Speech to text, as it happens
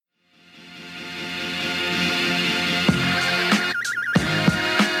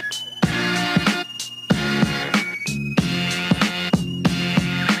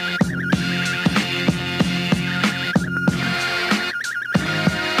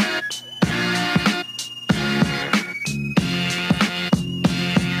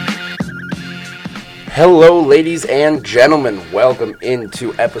Hello, ladies and gentlemen. Welcome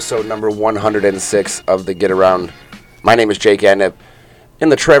into episode number 106 of the Get Around. My name is Jake Adnip in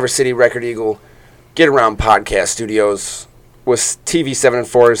the Traverse City Record Eagle Get Around podcast studios with TV7 and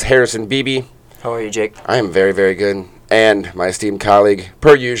 4's Harrison Beebe. How are you, Jake? I am very, very good. And my esteemed colleague,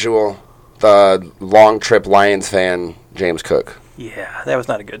 per usual, the long trip Lions fan, James Cook. Yeah, that was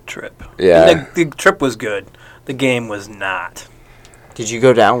not a good trip. Yeah. The trip was good. The game was not. Did you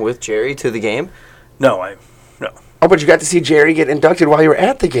go down with Jerry to the game? No. Oh, but you got to see Jerry get inducted while you were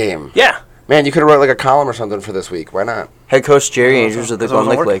at the game. Yeah. Man, you could have wrote like a column or something for this week. Why not? Head coach Jerry Andrews of the Because I Golden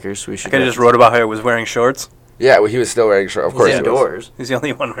wasn't Lake Lakers. We I should could have just wrote about how he was wearing shorts. Yeah, well, he was still wearing shorts. Of course He's he was. indoors. He's the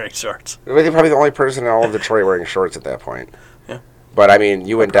only one wearing shorts. He's probably the only person in all of Detroit wearing shorts at that point. Yeah. But, I mean,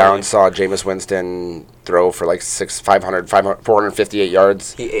 you went down, saw Jameis Winston throw for like 458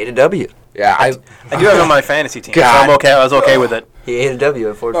 yards. He ate a W. Yeah, I do have him on my fantasy team, so God. I'm okay. I was okay with it. He ate a W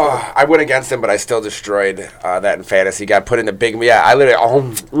at 4-4. I went against him, but I still destroyed that in fantasy. Got put in the big... Yeah, I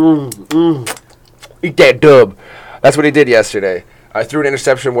literally... eat that dub. That's what he did yesterday. I threw an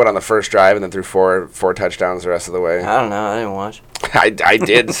interception, on the first drive, and then threw four touchdowns the rest of the way. I don't know. I didn't watch. I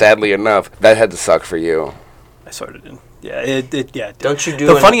did, sadly enough. That had to suck for you. I sort of did. Yeah, it did. Don't you do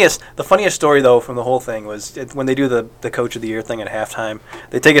the funniest story though from the whole thing was when they do the coach of the year thing at halftime.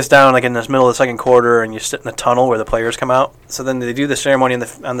 They take us down like in the middle of the second quarter, and you sit in the tunnel where the players come out. So then they do the ceremony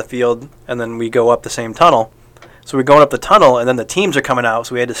on the field, and then we go up the same tunnel. So we're going up the tunnel, and then the teams are coming out,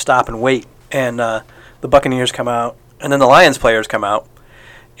 so we had to stop and wait. And the Buccaneers come out, and then the Lions players come out,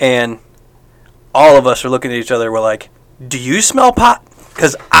 and all of us are looking at each other. We're like, "Do you smell pot?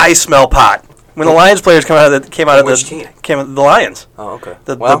 Because I smell pot." When the Lions players came out of the Lions. Oh, okay.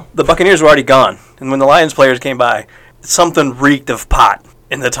 The Buccaneers were already gone, and when the Lions players came by, something reeked of pot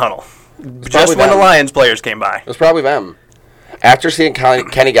in the tunnel. Just when the Lions players came by. It was probably them. After seeing Kenny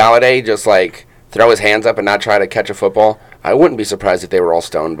Galladay just like throw his hands up and not try to catch a football, I wouldn't be surprised if they were all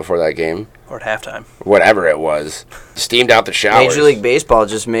stoned before that game. Or at halftime. Whatever it was. Steamed out the showers. Major League Baseball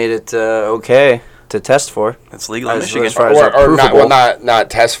just made it okay to test for. It's legal in Michigan. As far as not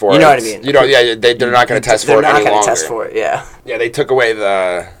test for it. You know what I mean. Yeah, they're not going to test for it any longer. They're not going to test for it, yeah. Yeah, they took away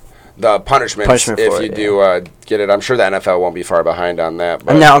the punishment if you do get it. I'm sure the NFL won't be far behind on that.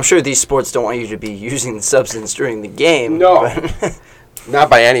 But now, I'm sure these sports don't want you to be using the substance during the game. No, not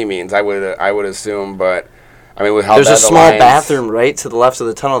by any means. I would assume, but I mean, with how there's a small Lions, bathroom right to the left of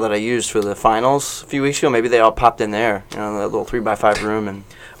the tunnel that I used for the finals a few weeks ago. Maybe they all popped in there, that little 3x5 room. And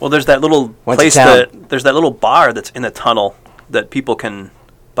well, there's that little place there's that little bar that's in the tunnel that people can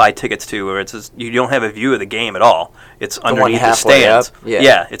buy tickets to, where you don't have a view of the game at all. It's underneath the stands.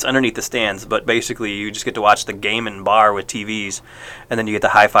 Yeah, it's underneath the stands, but basically you just get to watch the game in bar with TVs, and then you get to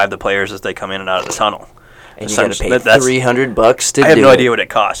high five the players as they come in and out of the tunnel. And you got to pay $300 to do it. I have no idea what it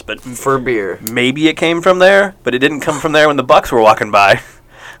costs, but for beer. Maybe it came from there, but it didn't come from there when the Bucs were walking by.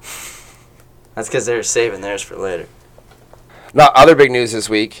 That's because they're saving theirs for later. Now, other big news this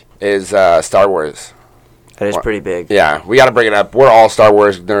week is Star Wars. That is pretty big. Yeah, we got to bring it up. We're all Star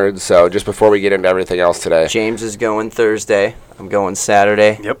Wars nerds, so just before we get into everything else today. James is going Thursday. I'm going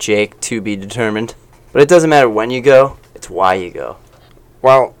Saturday. Yep. Jake, to be determined. But it doesn't matter when you go. It's why you go.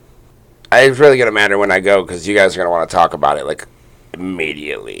 Well, it's really going to matter when I go because you guys are going to want to talk about it, like,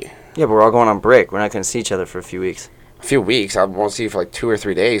 immediately. Yeah, but we're all going on break. We're not going to see each other for a few weeks. A few weeks? I won't see you for like 2 or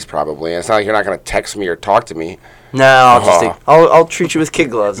 3 days, probably. It's not like you're not going to text me or talk to me. No, I'll treat you with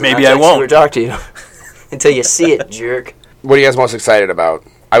kid gloves. Maybe I won't. Or talk to you until you see it, jerk. What are you guys most excited about?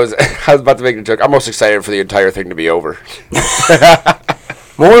 I was about to make a joke. I'm most excited for the entire thing to be over.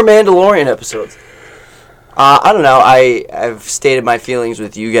 More Mandalorian episodes. I don't know. I've stated my feelings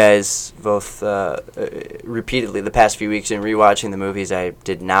with you guys both repeatedly the past few weeks in rewatching the movies. I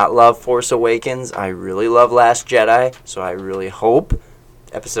did not love Force Awakens. I really love Last Jedi. So I really hope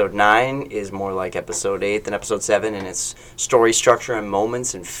Episode 9 is more like Episode 8 than Episode 7 in its story structure and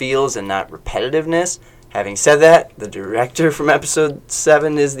moments and feels and not repetitiveness. Having said that, the director from Episode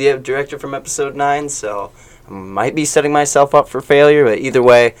 7 is the director from Episode 9, so I might be setting myself up for failure, but either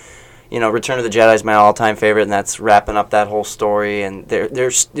way, Return of the Jedi is my all-time favorite, and that's wrapping up that whole story. And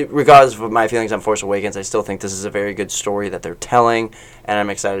there's, regardless of my feelings on Force Awakens, I still think this is a very good story that they're telling, and I'm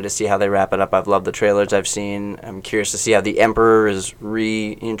excited to see how they wrap it up. I've loved the trailers I've seen. I'm curious to see how the Emperor is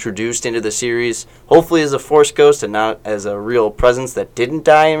reintroduced into the series, hopefully as a Force ghost and not as a real presence that didn't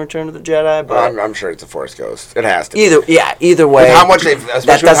die in Return of the Jedi. But I'm sure it's a Force ghost. It has to be. Either way. With how much they've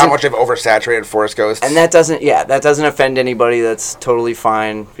oversaturated Force ghosts. And that doesn't offend anybody. That's totally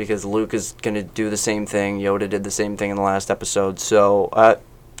fine because Luke is going to do the same thing. Yoda did the same thing in the last episode. So,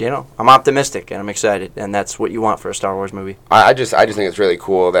 I'm optimistic and I'm excited, and that's what you want for a Star Wars movie. I just think it's really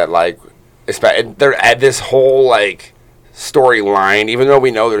cool that, like, they're at this whole like storyline. Even though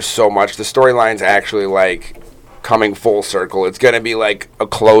we know there's so much, the storyline's actually like coming full circle. It's gonna be like a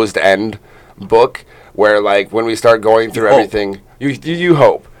closed end book where like when we start going through everything, you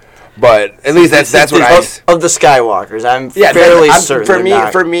hope. But at least that's what of the Skywalkers. I'm fairly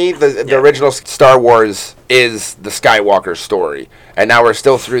certain. For me, the original Star Wars is the Skywalker story, and now we're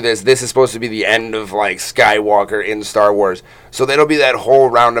still through this. This is supposed to be the end of like Skywalker in Star Wars, so that'll be that whole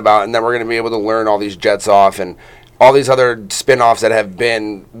roundabout, and then we're gonna be able to learn all these jets off, and all these other spin-offs that have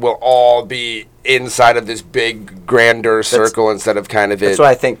been will all be inside of this big grander circle instead of kind of That's what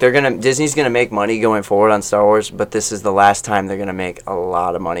I think. Disney's gonna make money going forward on Star Wars, but this is the last time they're gonna make a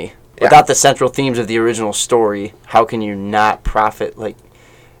lot of money. Without the central themes of the original story, how can you not profit?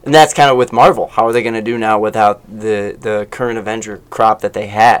 And that's kind of with Marvel. How are they going to do now without the current Avenger crop that they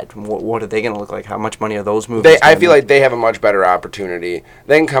had? What are they going to look like? How much money are those movies? I feel like they have a much better opportunity.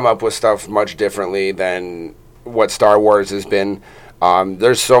 They can come up with stuff much differently than what Star Wars has been.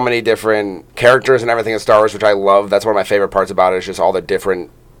 There's so many different characters and everything in Star Wars, which I love. That's one of my favorite parts about it, is just all the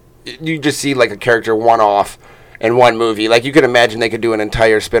different... You just see like a character one-off in one movie. Like, you could imagine they could do an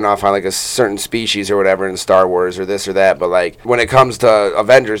entire spin-off on, like, a certain species or whatever in Star Wars or this or that. But, like, when it comes to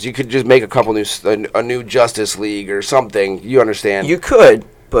Avengers, you could just make a new Justice League or something. You understand? You could,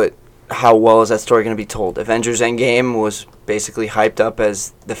 but how well is that story going to be told? Avengers Endgame was basically hyped up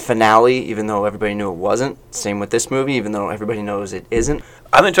as the finale, even though everybody knew it wasn't. Same with this movie, even though everybody knows it isn't.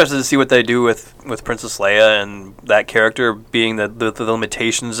 I'm interested to see what they do with Princess Leia and that character, being the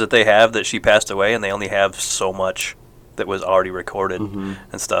limitations that they have, that she passed away and they only have so much that was already recorded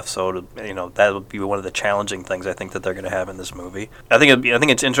and stuff. So that would be one of the challenging things I think that they're going to have in this movie. I think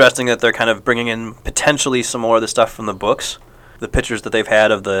it's interesting that they're kind of bringing in potentially some more of the stuff from the books, the pictures that they've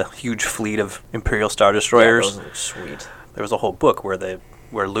had of the huge fleet of Imperial Star Destroyers. Yeah, those look sweet. There was a whole book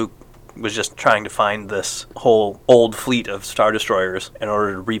where Luke was just trying to find this whole old fleet of Star Destroyers in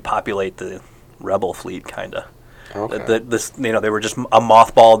order to repopulate the Rebel fleet, kind of. Okay. They were just a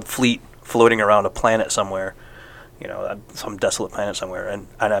mothballed fleet floating around a planet somewhere, some desolate planet somewhere,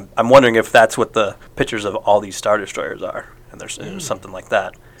 and I'm wondering if that's what the pictures of all these Star Destroyers are, and there's something like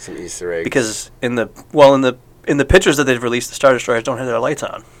that. Some Easter eggs. Because in the pictures that they've released, the Star Destroyers don't have their lights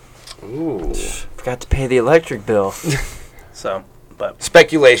on. Ooh. Forgot to pay the electric bill. So. But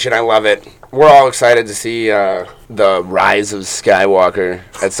speculation, I love it. We're all excited to see the rise of Skywalker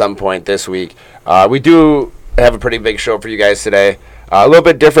at some point this week. We do have a pretty big show for you guys today. A little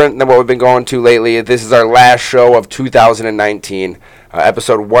bit different than what we've been going to lately. This is our last show of 2019,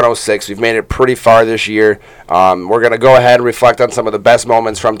 episode 106. We've made it pretty far this year. We're going to go ahead and reflect on some of the best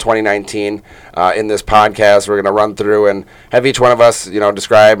moments from 2019 in this podcast. We're going to run through and have each one of us,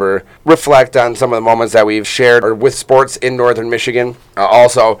 describe or reflect on some of the moments that we've shared or with sports in Northern Michigan.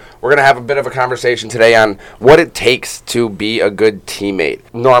 Also, we're going to have a bit of a conversation today on what it takes to be a good teammate.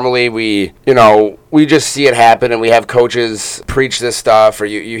 Normally, we just see it happen and we have coaches preach this stuff, or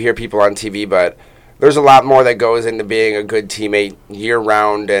you hear people on TV, but there's a lot more that goes into being a good teammate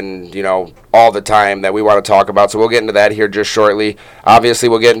year-round and, all the time that we want to talk about. So we'll get into that here just shortly. Obviously,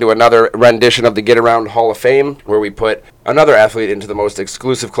 we'll get into another rendition of the Get Around Hall of Fame, where we put another athlete into the most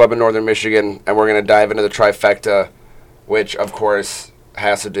exclusive club in Northern Michigan, and we're going to dive into the TRIFECTA, which, of course,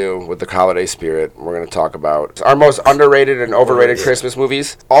 has to do with the holiday spirit. We're going to talk about our most underrated and overrated Christmas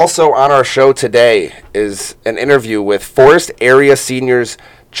movies. Also on our show today is an interview with Forest area seniors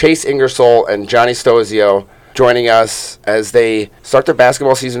Chase Ingersoll and Johnny Stosio, joining us as they start their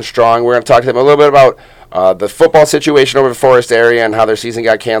basketball season strong. We're going to talk to them a little bit about the football situation over the Forest area and how their season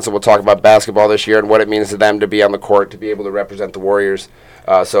got canceled. We'll talk about basketball this year and what it means to them to be on the court, to be able to represent the Warriors.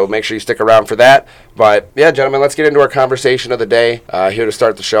 So make sure you stick around for that. But, yeah, gentlemen, let's get into our conversation of the day here to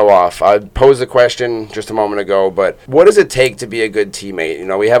start the show off. I posed the question just a moment ago, but what does it take to be a good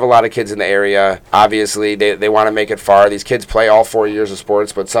teammate? We have a lot of kids in the area. Obviously, they want to make it far. These kids play all 4 years of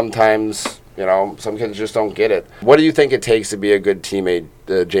sports, but sometimes, some kids just don't get it. What do you think it takes to be a good teammate,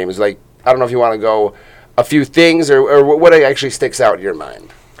 James? I don't know if you want to go a few things or what actually sticks out in your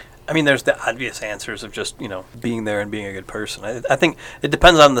mind. I mean, there's the obvious answers of just, being there and being a good person. I think it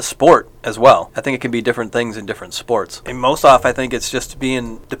depends on the sport as well. I think it can be different things in different sports. And most off, I think it's just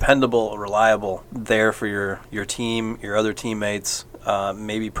being dependable, reliable, there for your team, your other teammates,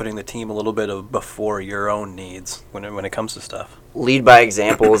 maybe putting the team a little bit before your own needs when it comes to stuff. lead by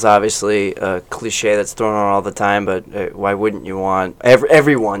example is obviously a cliche that's thrown around all the time, but why wouldn't you want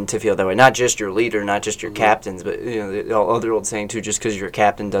everyone to feel that way? Not just your leader, not just your captains, but the other old saying too, just because you're a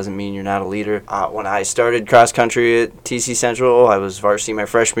captain doesn't mean you're not a leader. When I started cross country at TC Central, I was varsity my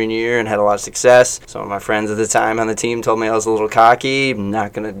freshman year and had a lot of success. Some of my friends at the time on the team told me I was a little cocky. I'm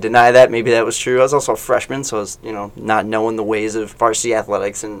not going to deny that. Maybe that was true. I was also a freshman, so I was, not knowing the ways of varsity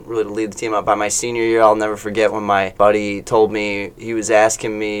athletics and really to lead the team up. By my senior year, I'll never forget when my buddy told me, he was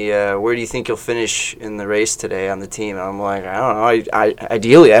asking me, where do you think you'll finish in the race today on the team? And I'm like, I don't know.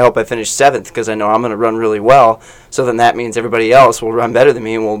 Ideally, I hope I finish 7th because I know I'm going to run really well. So then that means everybody else will run better than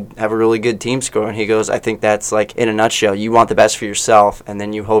me and we'll have a really good team score. And he goes, I think that's like in a nutshell. You want the best for yourself, and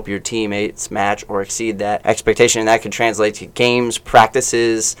then you hope your teammates match or exceed that expectation. And that could translate to games,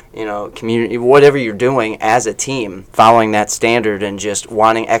 practices, community, whatever you're doing as a team, following that standard and just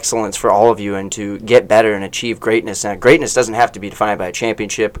wanting excellence for all of you and to get better and achieve greatness. Now, greatness doesn't have to be defined by a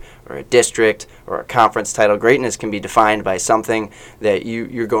championship or a district or a conference title. Greatness can be defined by something that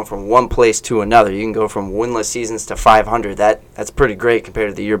you're going from one place to another. You can go from winless seasons to 500. That's pretty great compared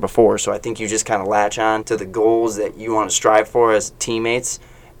to the year before. So I think you just kind of latch on to the goals that you want to strive for as teammates.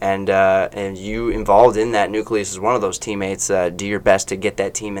 And you involved in that nucleus as one of those teammates, do your best to get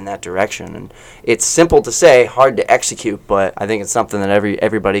that team in that direction. And it's simple to say, hard to execute, but I think it's something that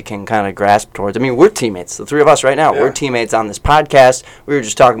everybody can kind of grasp towards. I mean, we're teammates. The three of us right now, we're teammates on this podcast. We were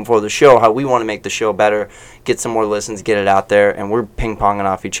just talking before the show how we want to make the show better, get some more listens, get it out there, and we're ping-ponging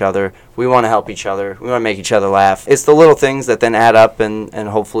off each other. We want to help each other. We want to make each other laugh. It's the little things that then add up and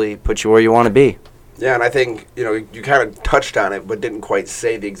hopefully put you where you want to be. Yeah, and I think, you kind of touched on it, but didn't quite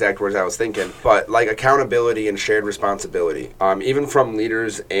say the exact words I was thinking. But, like, accountability and shared responsibility, even from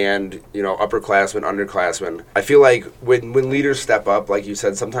leaders and, upperclassmen, underclassmen, I feel like when leaders step up, like you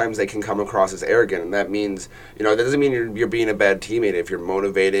said, sometimes they can come across as arrogant, and that means, that doesn't mean you're being a bad teammate if you're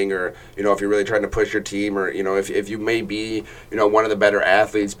motivating or, if you're really trying to push your team or, if you may be, one of the better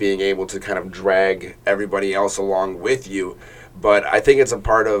athletes being able to kind of drag everybody else along with you. But I think it's a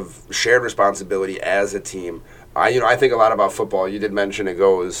part of shared responsibility as a team. I think a lot about football. You did mention it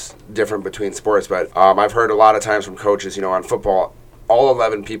goes different between sports, but I've heard a lot of times from coaches, on football, all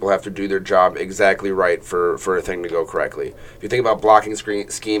 11 people have to do their job exactly right for a thing to go correctly. If you think about blocking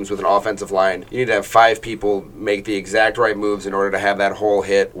schemes with an offensive line, you need to have 5 people make the exact right moves in order to have that hole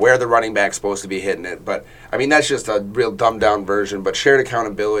hit where the running back's supposed to be hitting it. But, that's just a real dumbed-down version. But shared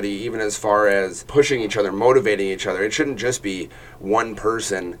accountability, even as far as pushing each other, motivating each other, it shouldn't just be one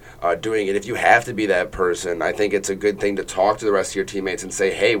person doing it. If you have to be that person, I think it's a good thing to talk to the rest of your teammates and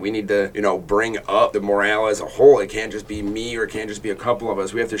say, hey, we need to, bring up the morale as a whole. It can't just be me or it can't just be a couple of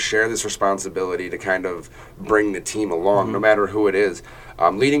us. We have to share this responsibility to kind of bring the team along, no matter who it is.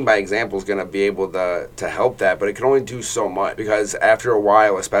 Leading by example is going to be able to help that, but it can only do so much because after a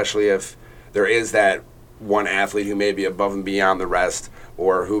while, especially if there is that one athlete who may be above and beyond the rest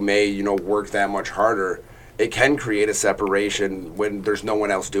or who may, work that much harder, it can create a separation when there's no one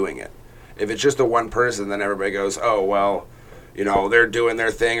else doing it. If it's just the one person, then everybody goes, oh, well, they're doing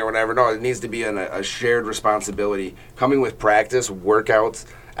their thing or whatever. No, it needs to be a shared responsibility. Coming with practice, workouts,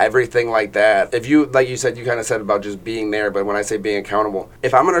 everything like that. If you, like you said, you kind of said about just being there, but when I say being accountable,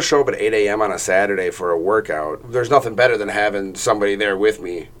 if I'm going to show up at 8 a.m. on a Saturday for a workout, there's nothing better than having somebody there with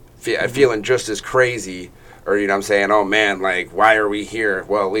me feeling just as crazy or, I'm saying, oh, man, like, why are we here?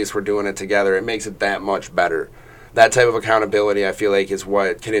 Well, at least we're doing it together. It makes it that much better. That type of accountability, I feel like, is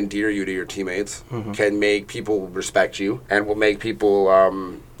what can endear you to your teammates, can make people respect you, and will make people,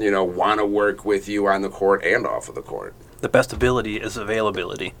 want to work with you on the court and off of the court. The best ability is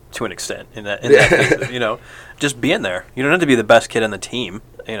availability to an extent. In that case, just being there. You don't have to be the best kid on the team.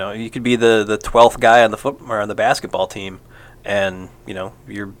 You could be the 12th guy on the or on the basketball team, and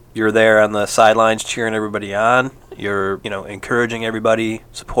you're there on the sidelines cheering everybody on. You're encouraging everybody,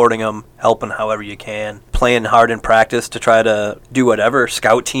 supporting them, helping however you can, playing hard in practice to try to do whatever,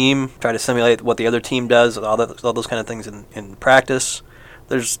 scout team, try to simulate what the other team does, all those kind of things in practice.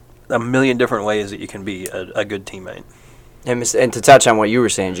 There's a million different ways that you can be a good teammate. And to touch on what you were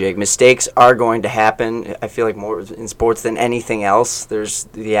saying, Jake, mistakes are going to happen. I feel like more in sports than anything else, there's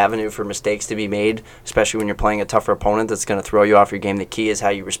the avenue for mistakes to be made, especially when you're playing a tougher opponent that's going to throw you off your game. The key is how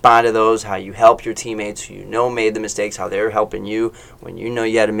you respond to those, how you help your teammates who made the mistakes, how they're helping you when you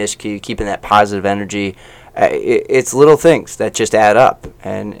had a miscue, keeping that positive energy. It's little things that just add up,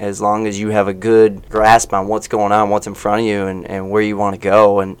 and as long as you have a good grasp on what's going on, what's in front of you, and where you want to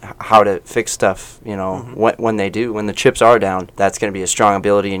go, and how to fix stuff, when the chips are down, that's going to be a strong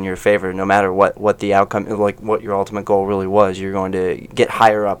ability in your favor. No matter what the outcome, like what your ultimate goal really was, you're going to get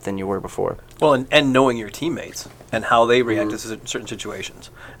higher up than you were before. Well, and knowing your teammates. and how they react to certain situations.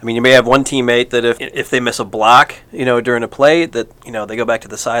 I mean, you may have one teammate that if they miss a block, during a play, that, they go back to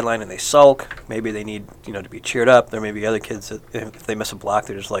the sideline and they sulk. Maybe they need, to be cheered up. There may be other kids that if they miss a block,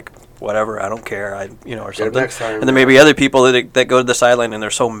 they're just like, whatever, I don't care, or something. Next time, and there may be other people that go to the sideline and they're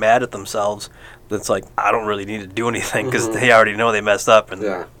so mad at themselves that's like, I don't really need to do anything because they already know they messed up and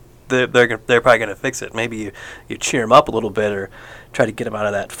they're probably going to fix it. Maybe you cheer them up a little bit or try to get them out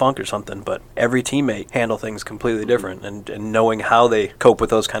of that funk or something, but every teammate handle things completely different, and knowing how they cope with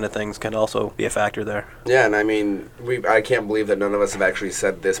those kind of things can also be a factor there. Yeah, and I mean, I can't believe that none of us have actually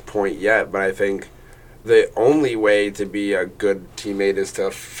said this point yet, but I think the only way to be a good teammate is to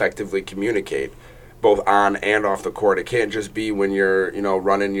effectively communicate, both on and off the court. It can't just be when you're,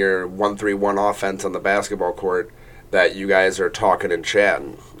 running your 1-3-1 offense on the basketball court that you guys are talking and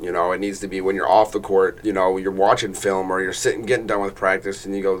chatting. It needs to be when you're off the court, you're watching film or you're getting done with practice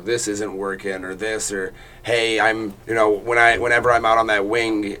and you go, this isn't working, or this, or hey, I'm, whenever I'm out on that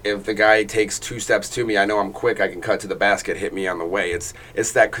wing, if the guy takes 2 steps to me, I know I'm quick, I can cut to the basket, hit me on the way.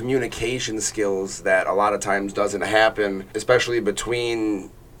 It's that communication skills that a lot of times doesn't happen, especially between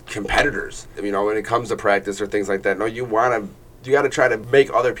competitors. When it comes to practice or things like that, no, you got to try to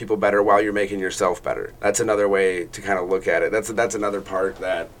make other people better while you're making yourself better. That's another way to kind of look at it. That's another part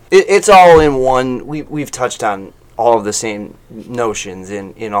that... It's all in one. We've touched on all of the same notions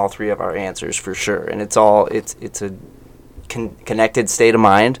in all three of our answers for sure. And it's a connected state of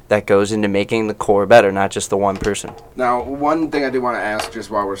mind that goes into making the core better, not just the one person. Now, one thing I do want to ask just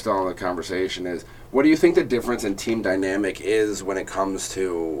while we're still in the conversation is, what do you think the difference in team dynamic is when it comes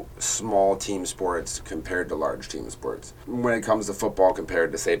to small team sports compared to large team sports? When it comes to football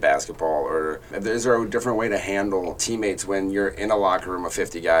compared to, say, basketball? Or is there a different way to handle teammates when you're in a locker room of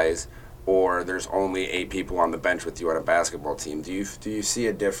 50 guys or there's only 8 people on the bench with you on a basketball team? Do you see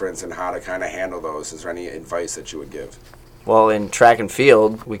a difference in how to kind of handle those? Is there any advice that you would give? Well, in track and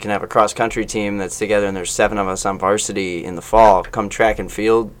field, we can have a cross-country team that's together, and there's 7 of us on varsity in the fall. Come track and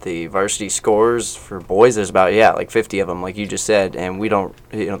field, the varsity scores for boys, there's about, like 50 of them, like you just said. And we don't,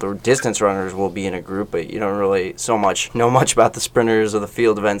 the distance runners will be in a group, but you don't really know much about the sprinters or the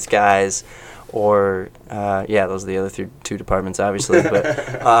field events guys. Or, those are the other 2 departments, obviously. But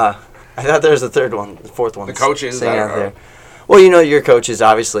I thought there was a fourth one. The coaches, I don't know. Well, your coaches,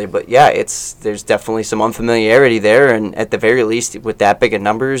 obviously, but there's definitely some unfamiliarity there, and at the very least, with that big of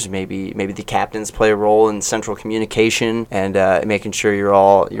numbers, maybe the captains play a role in central communication and making sure you're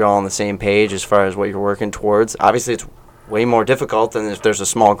all on the same page as far as what you're working towards. Obviously, it's way more difficult than if there's a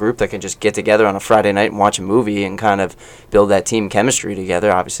small group that can just get together on a Friday night and watch a movie and kind of build that team chemistry together.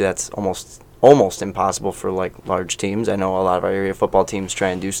 Obviously, that's almost impossible for large teams. I know a lot of our area football teams try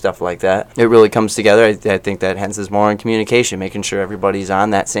and do stuff like that. It really comes together. I think that hence is more in communication, making sure everybody's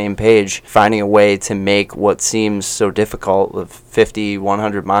on that same page, finding a way to make what seems so difficult of 50,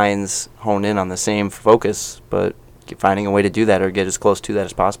 100 minds hone in on the same focus, but finding a way to do that or get as close to that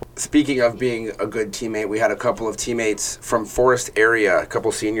as possible. Speaking of being a good teammate, we had a couple of teammates from Forest area, a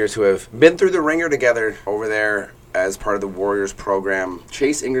couple seniors who have been through the ringer together over there as part of the Warriors program.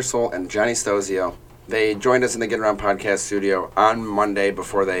 Chase Ingersoll and Johnny Stosio. They joined us in the Get Around podcast studio on Monday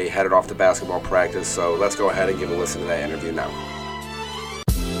before they headed off to basketball practice. So let's go ahead and give a listen to that interview now.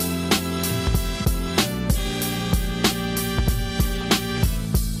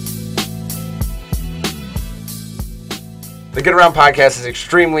 The Get Around podcast is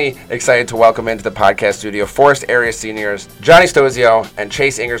extremely excited to welcome into the podcast studio Forest area seniors Johnny Stosio and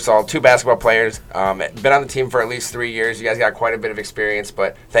Chase Ingersoll, 2 basketball players. Been on the team for at least 3 years. You guys got quite a bit of experience,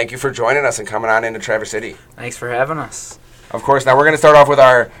 but thank you for joining us and coming on into Traverse City. Thanks for having us. Of course. Now we're going to start off with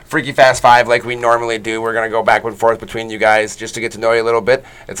our Freaky Fast 5 like we normally do. We're going to go back and forth between you guys just to get to know you a little bit.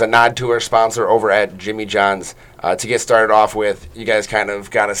 It's a nod to our sponsor over at Jimmy John's. To get started off with, you guys kind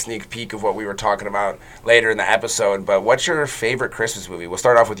of got a sneak peek of what we were talking about later in the episode, but what's your favorite Christmas movie? We'll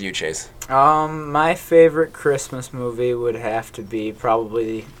start off with you, Chase. My favorite Christmas movie would have to be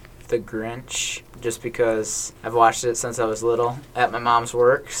probably The Grinch, just because I've watched it since I was little at my mom's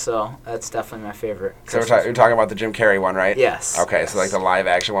work, so that's definitely my favorite. So you're talking about the Jim Carrey one, right? Yes. Okay, yes. So like the live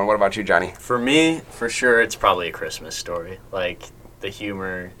action one. What about you, Johnny? For me, for sure, it's probably A Christmas Story. Like, the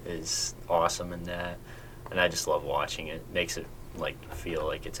humor is awesome in that, and I just love watching it. Makes it feel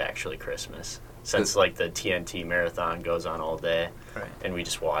like it's actually Christmas. Since the TNT marathon goes on all day, right, and we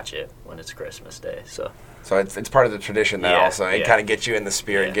just watch it when it's Christmas Day. So So it's part of the tradition that also. It kind of gets you in the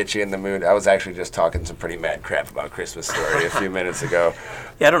spirit, gets you in the mood. I was actually just talking some pretty mad crap about Christmas Story a few minutes ago.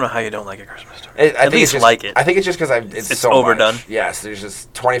 Yeah, I don't know how you don't like A Christmas Story. I think like it. I think it's just because it's so overdone. Much. Yes, there's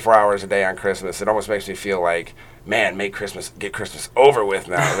just 24 hours a day on Christmas. It almost makes me feel like, man, get Christmas over with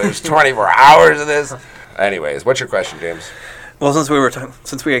now. There's 24 hours of this. Anyways, what's your question, James? Well,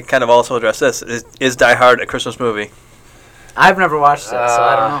 since we kind of also addressed this, is Die Hard a Christmas movie? I've never watched it, so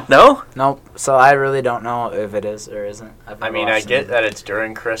I don't know. No? Nope. So I really don't know if it is or isn't. I mean, I get that it's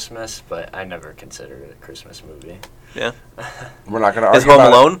during Christmas, but I never considered it a Christmas movie. Yeah. We're not going to argue Is Home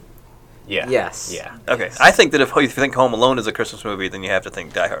Alone? Yeah. Yes. Yeah. Okay. Yes. I think that if you think Home Alone is a Christmas movie, then you have to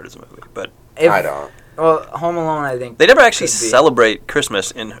think Die Hard is a movie. But I don't. Well, Home Alone, I think they never actually celebrate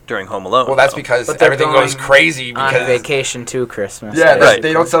Christmas during Home Alone. Well, that's because everything goes crazy because on vacation to Christmas. Yeah, right.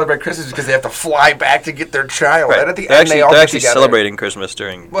 They don't celebrate Christmas because they have to fly back to get their child. Right. And at the end, they're actually celebrating Christmas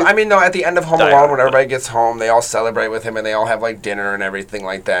during. Well, I mean, no. At the end of Home Alone, when everybody gets home, they all celebrate with him, and they all have like dinner and everything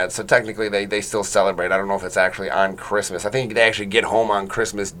like that. So technically, they still celebrate. I don't know if it's actually on Christmas. I think they actually get home on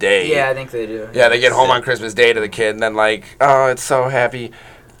Christmas Day. Yeah, I think they do. Yeah, they get home on Christmas Day to the kid, and then like, oh, it's so happy.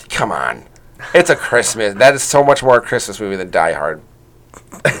 Come on. It's a Christmas. That is so much more a Christmas movie than Die Hard.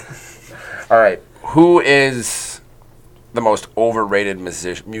 All right. Who is the most overrated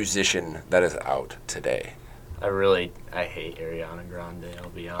musician that is out today? I hate Ariana Grande, I'll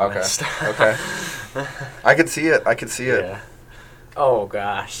be honest. Okay. I could see it. Yeah. Oh,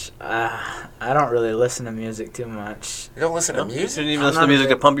 gosh. I don't really listen to music too much. You don't listen to music? You didn't even listen to music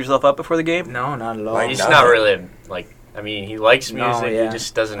to pump yourself up before the game? No, not at all. He's not really, he likes music, No, yeah. he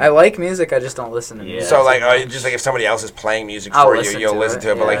just doesn't... I like music, I just don't listen to music. So, just like if somebody else is playing music for you, you'll listen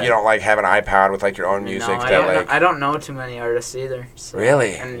to it, but like you don't like have an iPod with like your own music. No, I don't know too many artists either. So.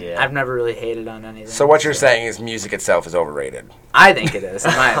 Really? And I've never really hated on anything. So what you're saying is music itself is overrated? I think it is,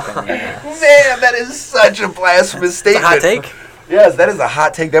 in my opinion. Man, that is such a blasphemous statement. Hot take? Yes, that is a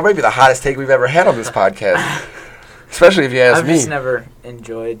hot take. That might be the hottest take we've ever had on this podcast. Especially if you ask me. I've just never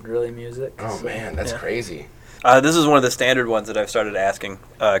enjoyed really music. Oh, so. Man, that's crazy. This is one of the standard ones that I've started asking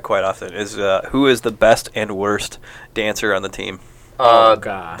quite often, is who is the best and worst dancer on the team? Oh,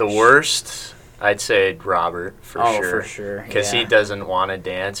 gosh. The worst, I'd say Robert, for sure. Oh, for sure. Because he doesn't want to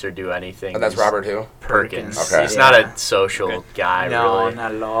dance or do anything. Oh, that's Robert who? Perkins. Okay. He's not a social guy, no, really. No,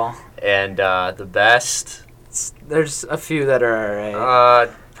 not at all. And the best... There's a few that are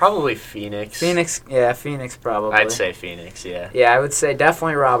alright. Probably Phoenix. Phoenix probably. I'd say Phoenix, yeah. Yeah, I would say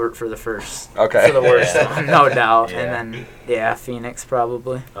definitely Robert for the first. Okay. For the worst one, no doubt. Yeah. And then, Phoenix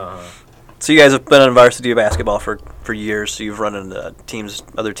probably. So you guys have been on varsity basketball for years, so you've run into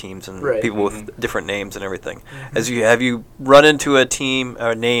other teams, and people with different names and everything. Mm-hmm. Have you run into a team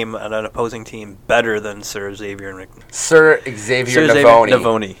or name on an opposing team better than Sir Xavier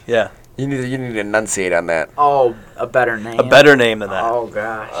Navoni? Yeah. You need to enunciate on that. Oh, a better name. A better name than that. Oh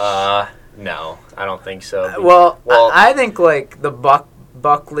gosh. No, I don't think so. Well, I think like the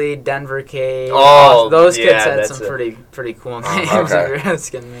Buckley, Denver Cave. Those kids had some pretty cool names. Okay. If you're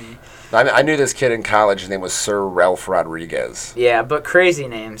asking me. I knew this kid in college. His name was Sir Ralph Rodriguez. Yeah, but crazy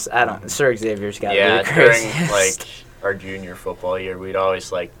names. I don't. Sir Xavier's got to be the during craziest. our junior football year, we'd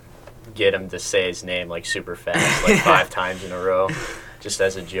always get him to say his name super fast, 5 times in a row. Just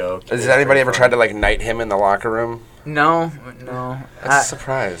as a joke. Has anybody ever tried to knight him in the locker room? No. That's a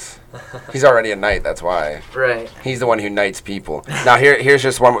surprise. He's already a knight, that's why. Right. He's the one who knights people. Now here's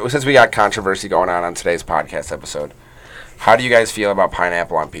just one, since we got controversy going on today's podcast episode. How do you guys feel about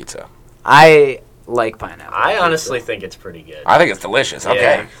pineapple on pizza? I like pineapple. I honestly think it's pretty good. I think it's delicious.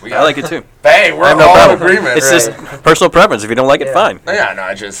 Okay. Yeah. I like it too. Bang, we're all in agreement. It's just personal preference. If you don't like it, fine. Yeah, no,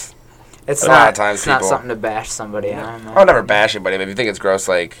 it's not a lot of times not something to bash somebody on. I'll never bash anybody, but if you think it's gross,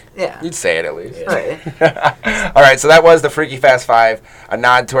 you'd say it at least. Yeah. Right. All right, so that was the Freaky Fast 5, a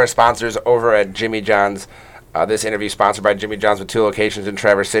nod to our sponsors over at Jimmy John's. This interview is sponsored by Jimmy John's with 2 locations in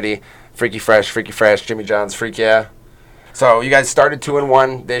Traverse City. Freaky Fresh, Jimmy John's, Freak Yeah. So you guys started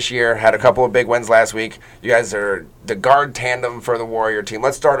 2-1 this year, had a couple of big wins last week. You guys are the guard tandem for the Warrior team.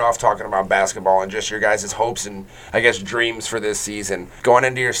 Let's start off talking about basketball and just your guys' hopes and, I guess, dreams for this season. Going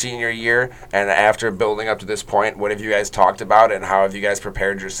into your senior year and after building up to this point, what have you guys talked about and how have you guys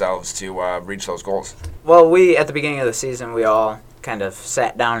prepared yourselves to reach those goals? Well, at the beginning of the season, we all kind of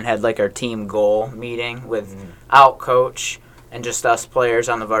sat down and had our team goal meeting without coach and just us players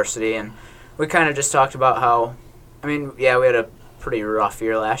on the varsity. And we kind of just talked about how, we had a pretty rough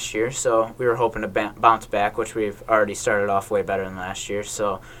year last year, so we were hoping to bounce back, which we've already started off way better than last year.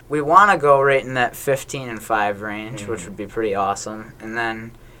 So we want to go right in that 15-5 range, which would be pretty awesome, and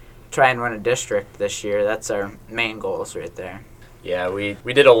then try and win a district this year. That's our main goals right there. Yeah, we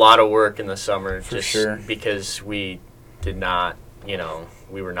did a lot of work in the summer For just sure. because we did not,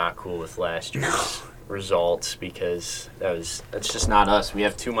 we were not cool with last year's results because that's just not us. We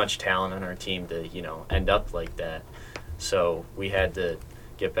have too much talent on our team to, end up like that. So we had to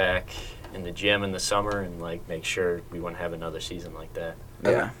get back in the gym in the summer and make sure we wouldn't have another season like that.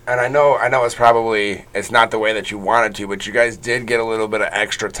 Yeah. And I know it's not the way that you wanted to, but you guys did get a little bit of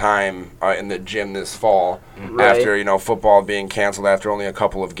extra time in the gym this fall Right. after, football being canceled after only a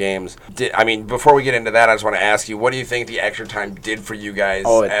couple of games. Before we get into that, I just want to ask you, what do you think the extra time did for you guys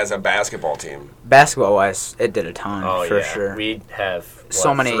as a basketball team? Basketball-wise, it did a ton, Oh, for yeah. sure. We have,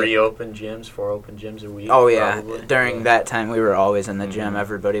 So many- 4 open gyms a week? Oh, yeah. probably? During that time, we were always in the gym.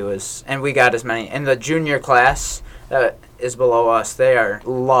 Everybody was... And we got as many... In the junior class that is below us, they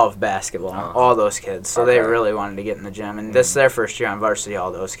love basketball, all those kids. So they really wanted to get in the gym. And this is their first year on varsity,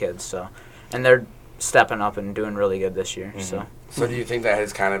 all those kids. So, and they're stepping up and doing really good this year. So do you think that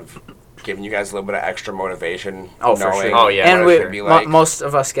has kind of given you guys a little bit of extra motivation? Oh, for knowing sure. Oh, yeah. And what it should be like? most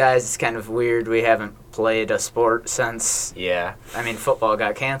of us guys, it's kind of weird. We haven't played a sport since... Yeah. football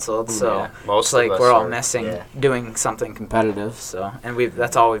got canceled, so Yeah. Most it's like of us we're all are- missing yeah. doing something competitive. So, and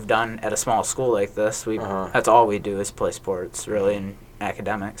that's all we've done at a small school like this. That's all we do is play sports, really, and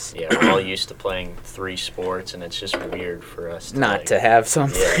academics. Yeah, we're all used to playing 3 sports, and it's just weird for us to Not to have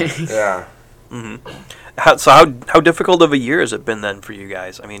something. Yeah. How difficult of a year has it been then for you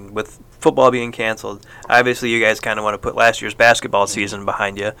guys? I mean, with football being canceled, obviously you guys kind of want to put last year's basketball season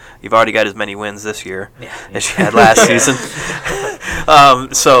behind you. You've already got as many wins this year as you had last season.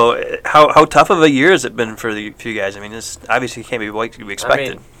 So how tough of a year has it been for you guys? I mean, this obviously can't be what you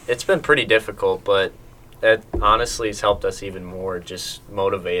expected. It's been pretty difficult, but it honestly has helped us even more, just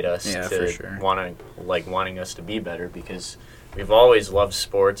motivate us For to sure. wanting us to be better because we've always loved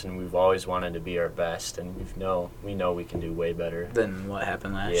sports and we've always wanted to be our best, and we know we can do way better. Than what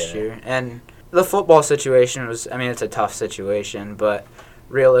happened last Yeah. year. And the football situation was, it's a tough situation, but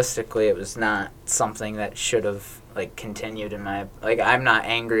realistically it was not something that should have continued in my... I'm not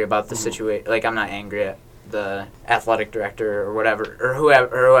angry about the situation. I'm not angry at the athletic director or whatever, or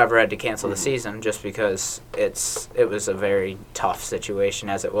whoever had to cancel the season, just because it was a very tough situation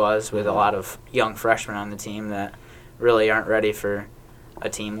as it was, with a lot of young freshmen on the team that really aren't ready for a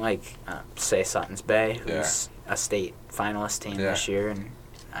team like, say, Sutton's Bay, who's a state finalist team this year, and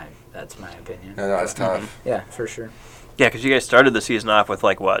that's my opinion. No, that's tough. Yeah, for sure. Yeah, because you guys started the season off with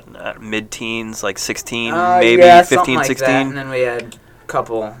mid-teens, 16, Maybe maybe 15, something like 16. that, and then we had a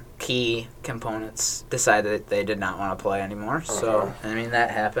couple key components decide that they did not want to play anymore. So, that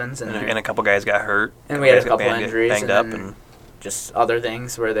happens. And a couple guys got hurt. And we had a Guys got couple injuries banged and up, then and just other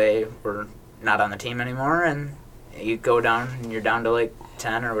things where they were not on the team anymore, and you go down and you're down to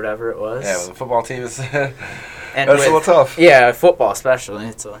 10 or whatever it was. Yeah, well, the football team is... And that's a little tough. Yeah, football especially.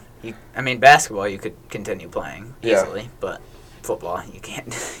 Basketball you could continue playing easily, but football you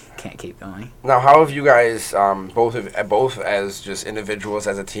can't keep going. Now, how have you guys, both as just individuals,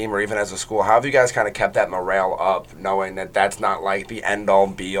 as a team, or even as a school, how have you guys kind of kept that morale up, knowing that that's not the end-all,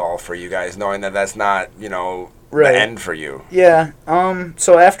 be-all for you guys, knowing that that's not, the end for you? Yeah.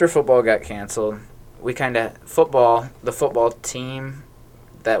 So after football got canceled, we the football team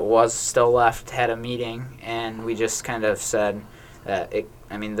that was still left had a meeting, and we just kind of said that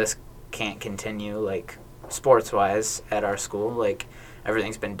this can't continue sports-wise at our school.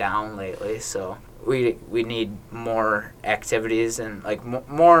 Everything's been down lately, so we need more activities and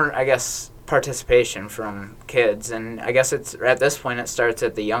more, I guess, participation from kids. And I guess it's at this point it starts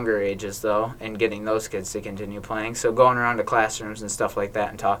at the younger ages though, and getting those kids to continue playing. So going around to classrooms and stuff like that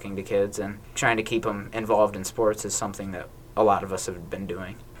and talking to kids and trying to keep them involved in sports is something that a lot of us have been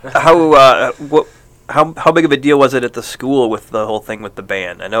doing. How big of a deal was it at the school with the whole thing with the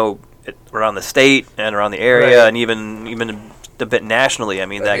band? I know around the state and around the area, and even a bit nationally.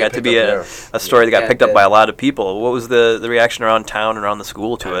 That got to be a story that got picked up by a lot of people. What was the reaction around town and around the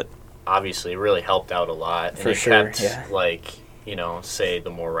school to it? Obviously, it really helped out a lot. For and it sure, kept, yeah. say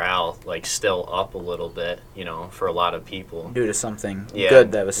the morale, still up a little bit, for a lot of people. Due to something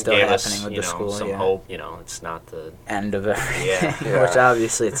good that was still Gave happening us, with the school. Some hope, it's not the end of everything, Yeah. which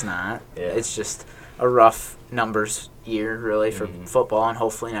obviously it's not. Yeah. It's just a rough numbers year, really, for football, and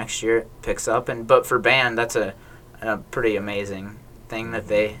hopefully next year it picks up. But for band, that's a pretty amazing thing that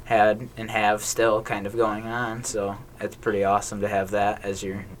they had and have still kind of going on. So it's pretty awesome to have that as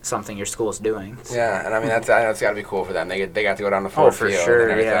something your school's doing. So. Yeah, and I mean that's got to be cool for them. They got to go down the full for field sure,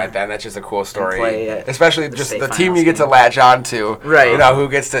 and everything yeah. like that. And that's just a cool story, play especially the just state the team you finals get to game. latch on to. Right. You know, who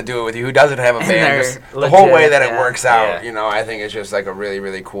gets to do it with you, who doesn't have a band. they're Just the legit, whole way that it yeah. works out. Yeah. You know, I think it's just like a really,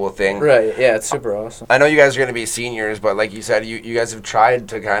 really cool thing. Right. Yeah, it's super awesome. I know you guys are going to be seniors, but like you said, you guys have tried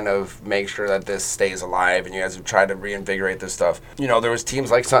to kind of make sure that this stays alive, and you guys have tried to reinvigorate this stuff. You know, there was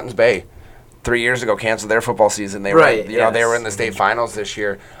teams like Sutton's Bay 3 years ago canceled their football season. They were, Right, you know, they yes. were in the state finals this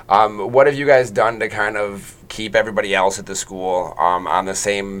year. What have you guys done to kind of keep everybody else at the school on the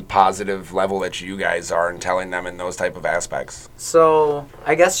same positive level that you guys are, and telling them in those type of aspects? So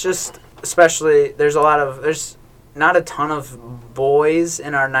I guess just especially there's not a ton of boys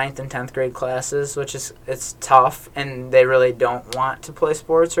in our 9th and 10th grade classes, which it's tough, and they really don't want to play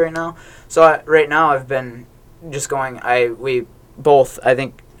sports right now. So right now I've been just going. We both I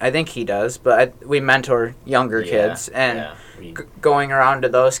think he does, but we mentor younger kids, and going around to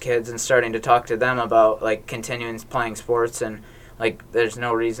those kids and starting to talk to them about like continuing playing sports, and like there's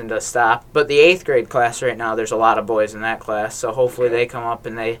no reason to stop. But the 8th grade class right now, there's a lot of boys in that class, so hopefully they come up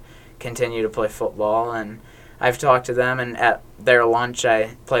and they continue to play football. And I've talked to them, and at their lunch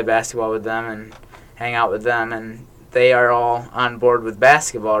I play basketball with them and hang out with them, and they are all on board with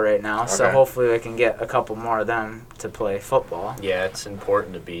basketball right now, so Okay. hopefully we can get a couple more of them to play football. Yeah, it's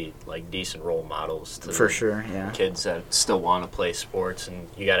important to be like decent role models to For the sure, yeah. kids that still want to play sports, and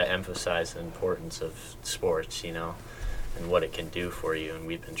you got to emphasize the importance of sports, you know, and what it can do for you, and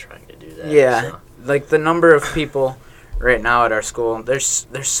we've been trying to do that. Yeah, so. like the number of people right now at our school, there's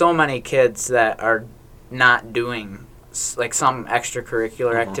so many kids that are not doing like some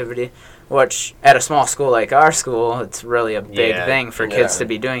extracurricular activity, which at a small school like our school, it's really a big thing for kids to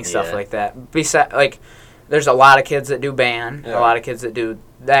be doing stuff like that. Besides, like, there's a lot of kids that do band, a lot of kids that do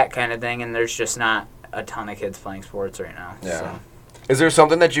that kind of thing, and there's just not a ton of kids playing sports right now. Yeah. So. Is there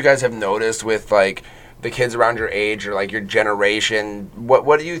something that you guys have noticed with like the kids around your age or like your generation?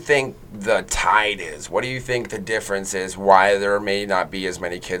 What do you think the tide is? What do you think the difference is? Why there may not be as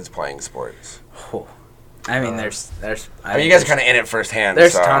many kids playing sports? I mean, there's. I mean, you guys are kind of in it firsthand.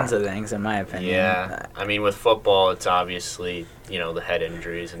 There's so. tons of things, in my opinion. Yeah, I mean, with football, it's obviously, you know, the head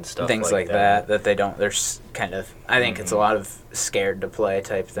injuries and stuff Things like that they don't. There's kind of. I think it's a lot of scared to play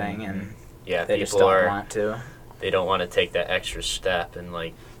type thing, and Yeah, they just people don't want to. They don't want to take that extra step, and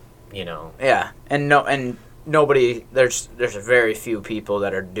like, you know. Yeah, and nobody. There's very few people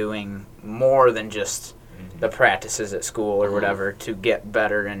that are doing more than just the practices at school or whatever to get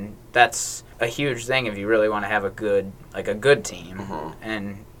better, and that's a huge thing if you really want to have a good team.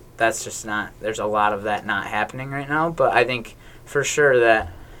 And that's just not. There's a lot of that not happening right now. But I think for sure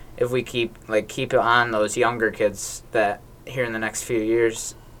that if we keep it on those younger kids, that here in the next few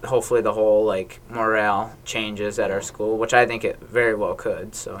years, hopefully the whole like morale changes at our school, which I think it very well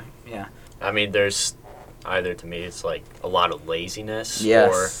could. So yeah. I mean, there's either, to me, it's like a lot of laziness, Yes.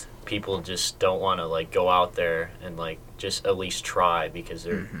 or people just don't want to like go out there and like just at least try because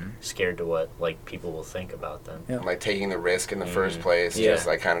they're scared to what like people will think about them. Yeah. Like taking the risk in the first place, Yeah. just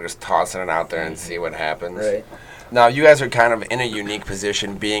like kind of just tossing it out there and see what happens. Right. Now, you guys are kind of in a unique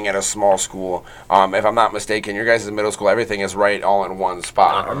position being at a small school. If I'm not mistaken, your guys' middle school, everything is right all in one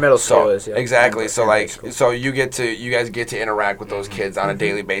spot. Our middle school is, yeah. Exactly. Our So middle like, school. so you guys get to interact with those kids on a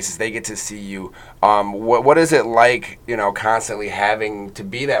daily basis. They get to see you. What is it like, you know, constantly having to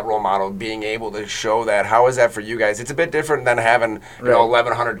be that role model, being able to show that? How is that for you guys? It's a bit different than having, you know,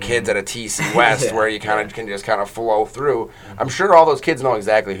 1,100 kids at a TC West Yeah. where you kind of can just kind of flow through. I'm sure all those kids know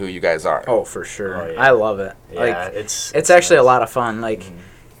exactly who you guys are. Oh, for sure. Oh, yeah. I love it. Yeah, Like it's actually a nice. lot of fun. Like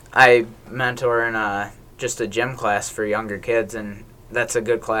I mentor in just a gym class for younger kids, and that's a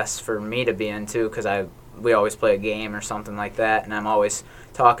good class for me to be in too, because we always play a game or something like that, and I'm always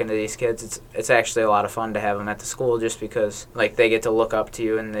talking to these kids. It's actually a lot of fun to have them at the school, just because like they get to look up to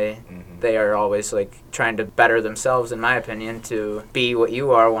you, and they are always like trying to better themselves, in my opinion, to be what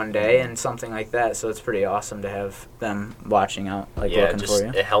you are one day and something like that. So it's pretty awesome to have them watching out, like looking for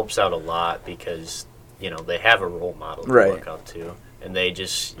you. It helps out a lot because, you know, they have a role model to Right. look up to, and they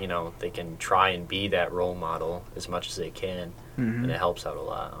just, you know, they can try and be that role model as much as they can, and it helps out a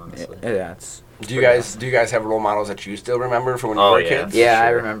lot, honestly. Yeah, it's Do you guys have role models that you still remember from when you Oh, were yeah. kids? yeah. I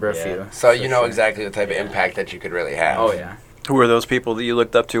Sure. remember a Yeah. few. So you know sure. exactly the type of impact that you could really have. Oh yeah. Who were those people that you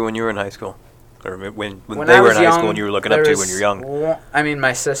looked up to when you were in high school? Or when When they I were was in high young, school and you were looking up there to was when you're young? I mean,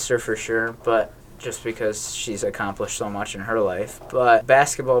 my sister for sure, but just because she's accomplished so much in her life. But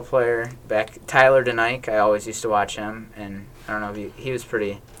basketball player, Tyler DeNike, I always used to watch him, and I don't know if he was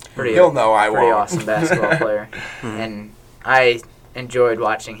pretty He'll know I pretty won't. awesome basketball player. And I enjoyed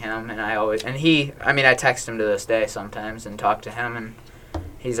watching him, and I text him to this day sometimes and talk to him, and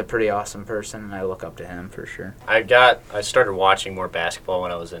he's a pretty awesome person, and I look up to him for sure. I started watching more basketball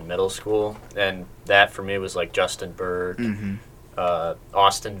when I was in middle school, and that for me was like Justin Berg,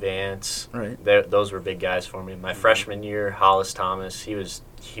 Austin Vance. Right. Those were big guys for me. My freshman year, Hollis Thomas, he was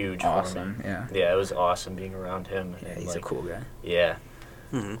huge for me. Yeah. Yeah, it was awesome being around him. Yeah, he's a cool guy. Yeah.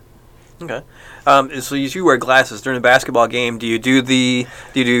 Mm-hmm. Okay. So you wear glasses during a basketball game. Do you do the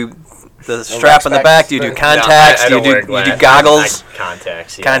strap on the back? Do you do contacts? No, I do you do goggles?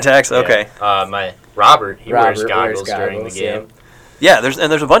 Contacts. Yeah. Contacts. Okay. Yeah. My Robert wears goggles during the game. Yeah, there's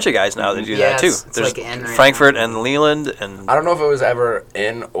a bunch of guys now that do that too. It's There's like in right Frankfurt now. and Leland and I don't know if it was ever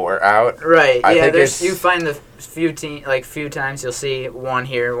in or out. Right. I think you find the few times you'll see one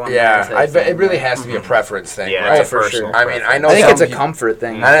here, one there. Yeah, type I bet thing, it really right? has to be a preference thing. Yeah, right? it's a personal I mean, I know I think some it's a peop- comfort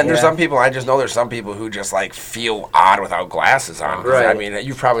thing. And there's Yeah. some people, I just know there's some people who just like feel odd without glasses on. 'Cause, Right. I mean,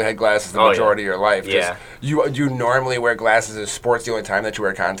 you've probably had glasses the Oh, majority of your life. Yeah. You normally wear glasses. Is sports the only time that you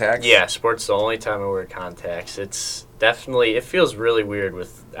wear contacts? Yeah, sports the only time I wear contacts. It's definitely, it feels really weird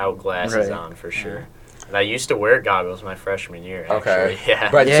without glasses Right. on for sure. And I used to wear goggles my freshman year, Okay. actually. Yeah.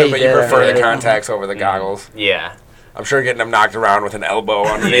 But, Yeah, so, you but you did, prefer right. the contacts over the goggles. Yeah. I'm sure getting them knocked around with an elbow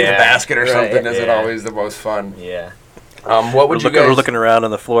underneath the Yeah. basket or Right. something isn't Yeah. always the most fun. Yeah. What would you guys... we're looking around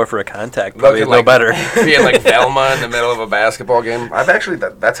on the floor for a contact. Probably Looking no like, better. being like Velma in the middle of a basketball game. I've actually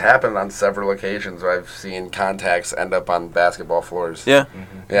that's happened on several occasions where I've seen contacts end up on basketball floors. Yeah.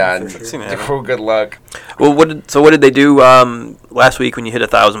 Yeah, and I've seen it happen. oh, good luck. Well, what did they do last week when you hit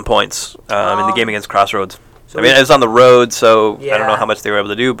 1,000 points in the game against Crossroads? So I mean, it was on the road, so I don't know Yeah. how much they were able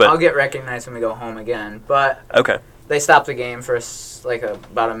to do, but I'll get recognized when we go home again, but okay. they stopped the game for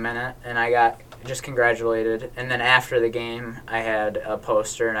about a minute, and I got just congratulated. And then after the game, I had a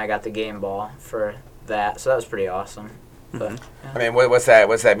poster, and I got the game ball for that. So that was pretty awesome. But I mean, what's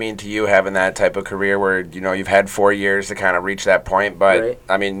that mean to you, having that type of career where, you've had 4 years to kind of reach that point, but, Right.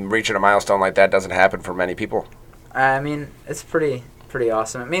 I mean, reaching a milestone like that doesn't happen for many people. I mean, it's pretty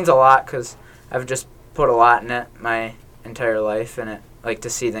awesome. It means a lot because I've just put a lot in it my entire life, and it like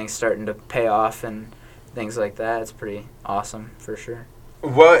to see things starting to pay off and things like that. It's pretty awesome for sure.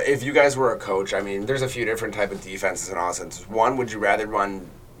 What if you guys were a coach? I mean, there's a few different type of defenses and offenses. One, would you rather run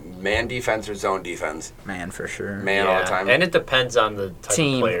man defense or zone defense? Man, for sure. Man all the time. And it depends on the type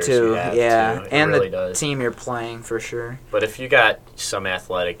Team of players too, you have, yeah, too. It and really the does. team you're playing for sure. But if you got some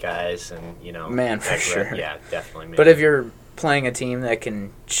athletic guys and, Man, for sure. Yeah, definitely man. But if you're playing a team that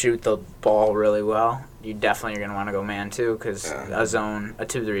can shoot the ball really well, you definitely are going to want to go man too, because a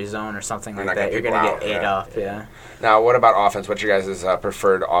 2-3 zone or something You're like not that, you're gonna going to people get out, ate up. Yeah. Now, what about offense? What's your guys'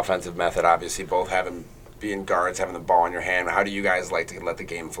 preferred offensive method? Obviously, both being guards, having the ball in your hand. How do you guys like to let the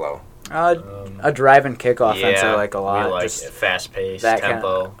game flow? A drive and kick offense I like a lot. We like Just fast pace, that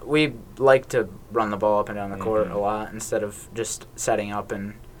tempo. we like to run the ball up and down the court a lot instead of just setting up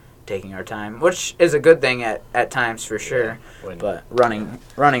and taking our time, which is a good thing at times for sure. But running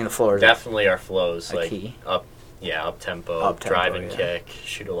the floor is definitely our flows, like key. up tempo, drive and kick,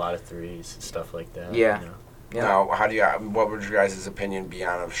 shoot a lot of threes, stuff like that. Yeah. Yeah. Now, what would your guys' opinion be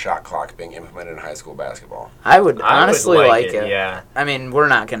on a shot clock being implemented in high school basketball? I would honestly like it. Yeah. I mean, we're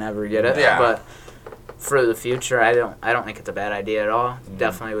not gonna ever get it, Yeah. but for the future, I don't think it's a bad idea at all.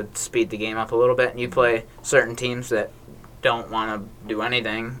 Definitely would speed the game up a little bit, and you play certain teams that don't want to do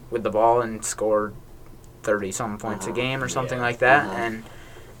anything with the ball and score 30-some points a game or something like that, and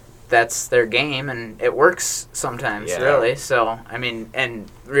that's their game, and it works sometimes, really. So, I mean,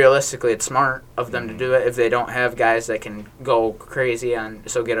 and realistically, it's smart of them to do it if they don't have guys that can go crazy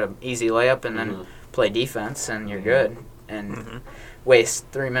so get an easy layup and then play defense, and you're good. And waste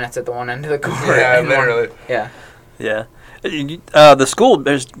 3 minutes at the one end of the court. Yeah, literally. Yeah. Yeah. The school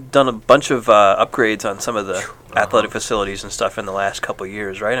has done a bunch of upgrades on some of the athletic facilities and stuff in the last couple of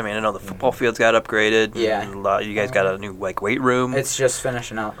years, right? I mean, I know the football fields got upgraded. Yeah. And you guys got a new weight room. It's just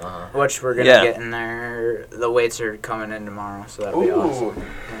finishing up, which we're going to get in there. The weights are coming in tomorrow, so that'll be awesome.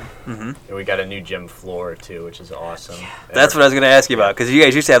 And we got a new gym floor, too, which is awesome. That's what I was going to ask you about, because you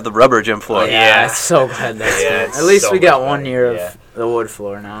guys used to have the rubber gym floor. Yeah, it's so glad that's it's at least so we got much 1 better. year of the wood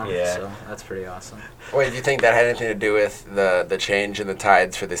floor now, Yeah. so that's pretty awesome. Wait, do you think that had anything to do with the change in the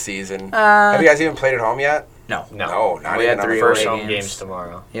tides for the season? Have you guys even played at home yet? No. No, not We even had on the 3 first away home. Home games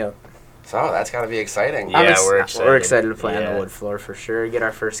tomorrow. Yep. So that's got to be exciting. Yeah, we're excited. We're excited to play on Yeah. the wood floor for sure. Get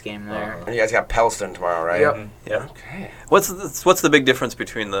our first game there. And you guys got Pelston tomorrow, right? Yep. Yep. Okay. What's the big difference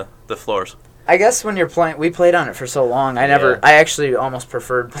between the floors? I guess when you're playing, we played on it for so long. I actually almost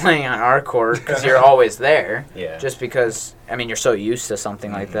preferred playing on our court because you're always there. Yeah. Just because, I mean, you're so used to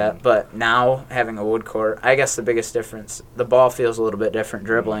something like that. But now having a wood court, I guess the biggest difference, the ball feels a little bit different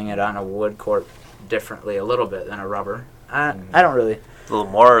dribbling it on a wood court differently a little bit than a rubber. I don't really. A little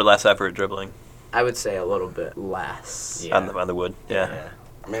more or less effort dribbling? I would say a little bit less. Yeah. On the wood. Yeah.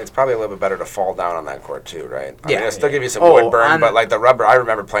 I mean, it's probably a little bit better to fall down on that court too, right? I Yeah. mean, it'll still give you some wood burn, on but like the rubber, I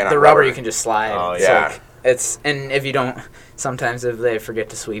remember playing on the rubber. You can just slide. Oh, It's yeah. like, and if you don't, sometimes if they forget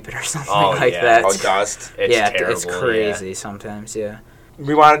to sweep it or something Oh, like yeah. that. Oh, dust. It's terrible. It's crazy sometimes. Yeah.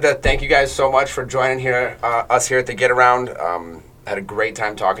 We wanted to thank you guys so much for joining us here at the Get Around. Had a great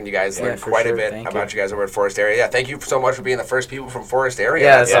time talking to you guys. Yeah, Learned for quite sure. a bit Thank about you guys over at Forest Area. Yeah, thank you so much for being the first people from Forest Area.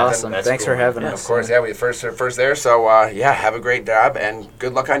 Yeah, that's Yeah, awesome. that's Thanks cool. for having Of us. course, yeah, we first there. So, yeah, have a great job and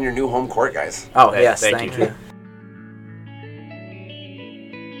good luck on your new home court, guys. Oh, Hey, yes, thank thank you. you.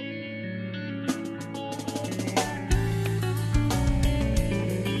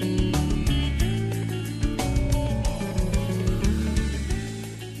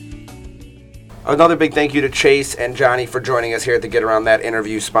 Another big thank you to Chase and Johnny for joining us here at the Get Around That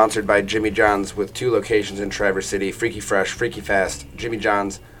interview, sponsored by Jimmy John's with 2 locations in Traverse City, Freaky Fresh, Freaky Fast, Jimmy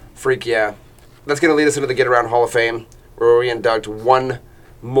John's, Freak Yeah. That's going to lead us into the Get Around Hall of Fame, where we induct one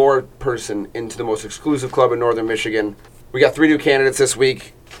more person into the most exclusive club in Northern Michigan. We got 3 new candidates this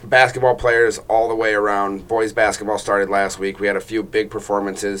week, basketball players all the way around. Boys basketball started last week. We had a few big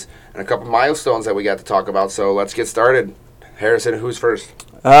performances and a couple milestones that we got to talk about, so let's get started. Harrison, who's first?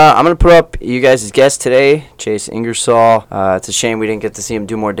 I'm going to put up you guys' guest today, Chase Ingersoll. It's a shame we didn't get to see him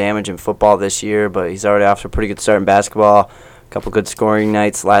do more damage in football this year, but he's already off to a pretty good start in basketball. A couple good scoring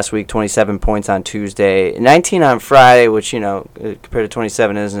nights last week, 27 points on Tuesday, 19 on Friday, which, compared to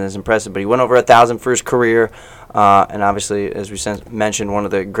 27 isn't as impressive, but he went over 1,000 for his career. And obviously, as we mentioned, one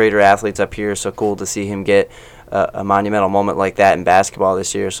of the greater athletes up here, so cool to see him get a monumental moment like that in basketball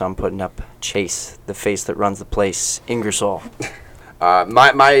this year. So I'm putting up Chase, the face that runs the place, Ingersoll.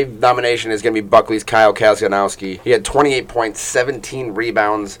 My nomination is going to be Buckley's Kyle Kaczanowski. He had 28 points, 17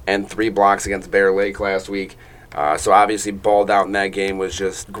 rebounds, and 3 blocks against Bear Lake last week. So obviously balled out in that game, was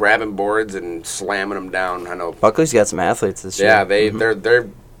just grabbing boards and slamming them down. I know Buckley's got some athletes this year. Yeah,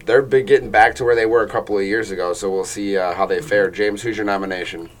 they're big getting back to where they were a couple of years ago. So we'll see how they fare. James, who's your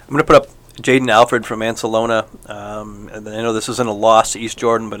nomination? I'm going to put up Jayden Alfred from Mancelona. And I know this isn't a loss to East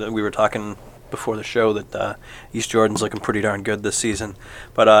Jordan, but we were talking before the show that East Jordan's looking pretty darn good this season.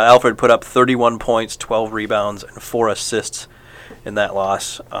 But Alfred put up 31 points, 12 rebounds, and 4 assists in that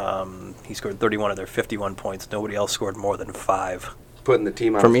loss. He scored 31 of their 51 points. Nobody else scored more than 5. Putting the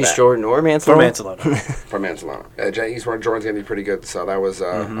team on From his East back. Jordan or Mancelona? For Mancelona. From Mancelona. East Jordan's going to be pretty good, so that was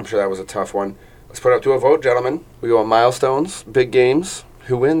I'm sure that was a tough one. Let's put it up to a vote, gentlemen. We go on milestones, big games.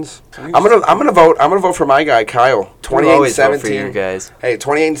 Who wins? I'm gonna vote for my guy Kyle. 28-17 for you guys. Hey,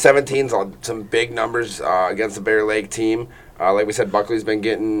 28-17's on some big numbers against the Bear Lake team. Like we said, Buckley's been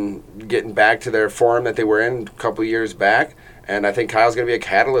getting back to their form that they were in a couple years back, and I think Kyle's going to be a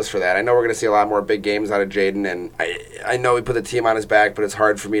catalyst for that. I know we're going to see a lot more big games out of Jayden, and I know he put the team on his back, but it's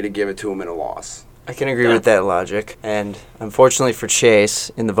hard for me to give it to him in a loss. I can agree with that logic. And unfortunately for Chase,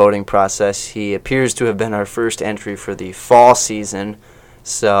 in the voting process, he appears to have been our first entry for the fall season.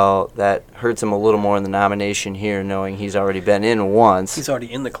 So that hurts him a little more in the nomination here, knowing he's already been in once. He's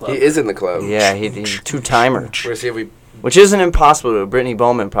already in the club. He is in the club. Yeah, he's a 2-timer. We'll see if we. Which isn't impossible to. Brittany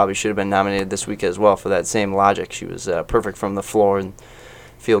Bowman probably should have been nominated this week as well for that same logic. She was perfect from the floor and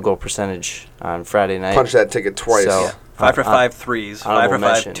field goal percentage on Friday night. Punch that ticket twice. So, 5 for 5 threes, 5 for 5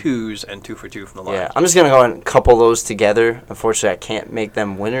 mention. twos, and 2 for 2 from the line. Yeah, I'm just going to go and couple those together. Unfortunately, I can't make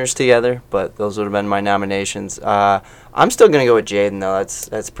them winners together, but those would have been my nominations. I'm still going to go with Jayden, though.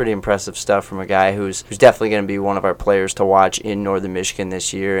 That's pretty impressive stuff from a guy who's definitely going to be one of our players to watch in Northern Michigan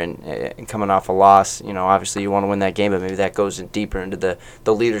this year. And coming off a loss, obviously you want to win that game, but maybe that goes in deeper into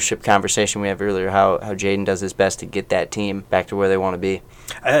the leadership conversation we have earlier, how Jayden does his best to get that team back to where they want to be.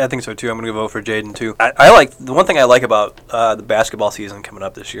 I think so, too. I'm going to vote for Jayden, too. I like the one thing I like about the basketball season coming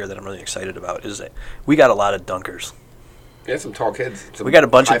up this year that I'm really excited about is that we got a lot of dunkers. Yeah, some tall kids. We got a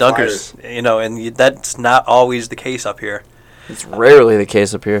bunch of dunkers, flyers. and that's not always the case up here. It's rarely the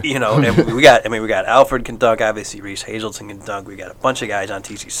case up here. And we got Alfred can dunk, obviously Reese Hazelton can dunk. We got a bunch of guys on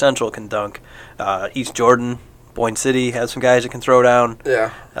TC Central can dunk. East Jordan, Boyne City has some guys that can throw down.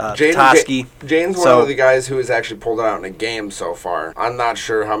 Yeah. Toski. Jaden's one of the guys who has actually pulled it out in a game so far. I'm not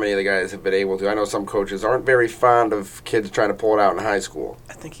sure how many of the guys have been able to. I know some coaches aren't very fond of kids trying to pull it out in high school.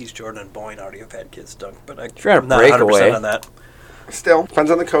 I think East Jordan and Boyne already have had kids dunk, but you're on a I'm not breakaway. 100% on that. Still, depends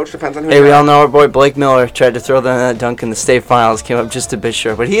on the coach, depends on who Hey, you we got. all know our boy Blake Miller tried to throw the dunk in the state finals, came up just a bit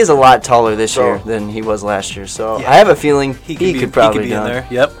short, but he is a lot taller this year than he was last year. So Yeah. I have a feeling he could probably be in dunk. there.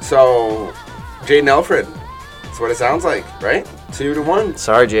 Yep. So, Jayden Alfred. That's what it sounds like, right? 2-1.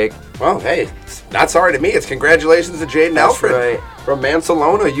 Sorry, Jake. Well, hey, it's not sorry to me. It's congratulations to Jayden That's Alfred right. from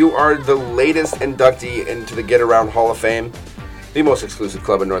Mancelona. You are the latest inductee into the Get Around Hall of Fame, the most exclusive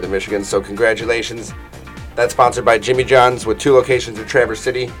club in Northern Michigan. So congratulations. That's sponsored by Jimmy John's with 2 locations in Traverse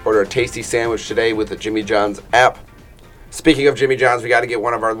City. Order a tasty sandwich today with the Jimmy John's app. Speaking of Jimmy John's, we got to get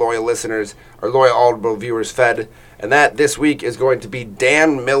one of our loyal listeners, our loyal Audible viewers fed. And that this week is going to be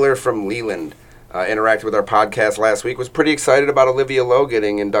Dan Miller from Leland. Interacted with our podcast last week. Was pretty excited about Olivia Lowe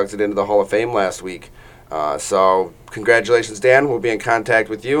getting inducted into the Hall of Fame last week. So congratulations, Dan. We'll be in contact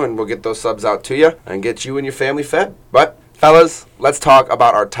with you, and we'll get those subs out to you and get you and your family fed. But, fellas, let's talk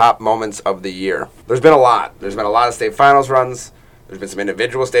about our top moments of the year. There's been a lot. There's been a lot of state finals runs. There's been some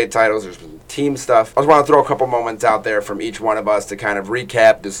individual state titles. There's been team stuff. I just want to throw a couple moments out there from each one of us to kind of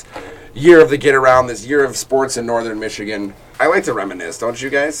recap this year of the Get Around, this year of sports in Northern Michigan. I like to reminisce, don't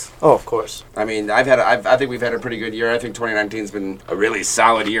you guys? Oh, of course. I mean, I think we've had a pretty good year. I think 2019's been a really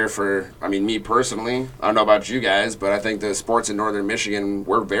solid year for, me personally. I don't know about you guys, but I think the sports in Northern Michigan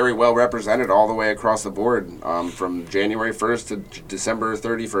were very well represented all the way across the board, from January 1st to December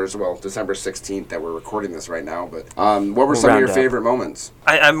 31st, well, December 16th that we're recording this right now. But what were some of your favorite moments?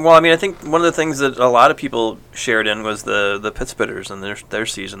 I think one of the things that a lot of people shared in was the Pittsburghers and their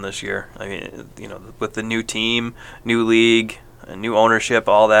season this year. I mean, with the new team, new league, new ownership,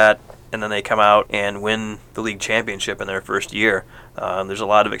 all that, and then they come out and win the league championship in their first year. There's a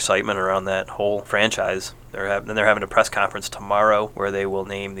lot of excitement around that whole franchise. They're having a press conference tomorrow where they will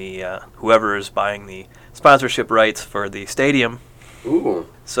name the whoever is buying the sponsorship rights for the stadium. Ooh.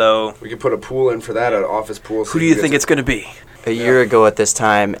 So We could put a pool in for that, an office pool. who do you think it's going to be? A year ago at this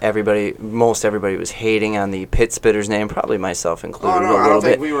time, most everybody was hating on the Pittsburghers name, probably myself included. Oh, no, I don't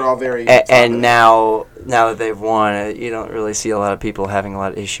think we were all very... And now that they've won, you don't really see a lot of people having a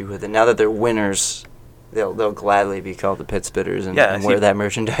lot of issue with it. Now that they're winners, they'll gladly be called the Pittsburghers and wear that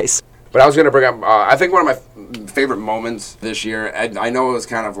merchandise. But I was going to bring up, I think one of my favorite moments this year, I know it was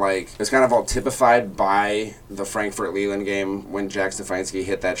kind of all typified by the Frankfurt-Leland game when Jack Stefanski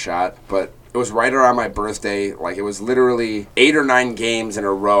hit that shot, but it was right around my birthday. Like, it was literally 8 or 9 games in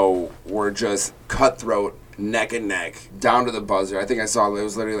a row were just cutthroat, neck and neck, down to the buzzer. I think I saw it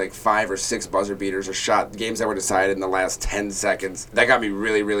was literally like 5 or 6 buzzer beaters or shot games that were decided in the last 10 seconds. That got me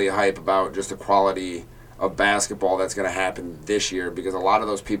really, really hype about just the quality of basketball that's going to happen this year, because a lot of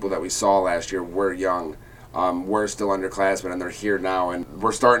those people that we saw last year were young. We're still underclassmen, and they're here now, and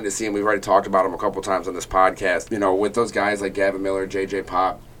we're starting to see them. We've already talked about them a couple times on this podcast. With those guys like Gavin Miller, J.J.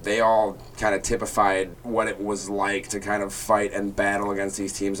 Pop, they all kind of typified what it was like to kind of fight and battle against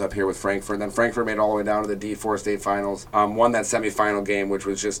these teams up here with Frankfurt. And then Frankfurt made it all the way down to the D4 state finals, won that semifinal game, which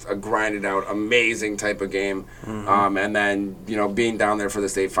was just a grinded out, amazing type of game. Mm-hmm. And then, being down there for the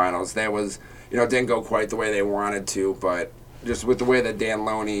state finals, that was, didn't go quite the way they wanted to, but just with the way that Dan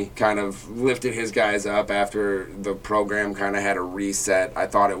Loney kind of lifted his guys up after the program kind of had a reset, I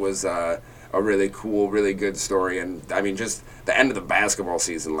thought it was a really cool, really good story. And, just the end of the basketball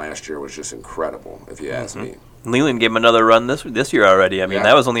season last year was just incredible, if you ask me. Leland gave him another run this year already.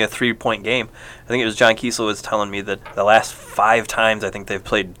 That was only a 3-point game. I think it was John Kiesel was telling me that the last 5 times I think they've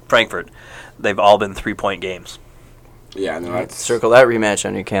played Frankfurt, they've all been 3-point games. Yeah, no, that's... Circle that rematch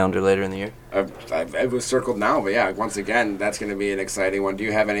on your calendar later in the year. It was circled now, but yeah, once again, that's going to be an exciting one. Do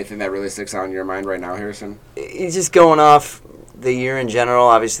you have anything that really sticks out in your mind right now, Harrison? It's just going off the year in general.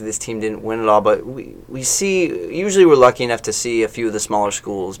 Obviously, this team didn't win it all, but we see, usually we're lucky enough to see a few of the smaller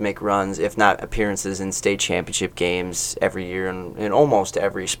schools make runs, if not appearances in state championship games every year in almost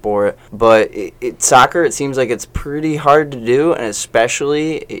every sport. But soccer, it seems like it's pretty hard to do, and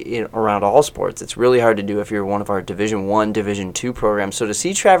especially around all sports, it's really hard to do if you're one of our Division I, Division II programs. So to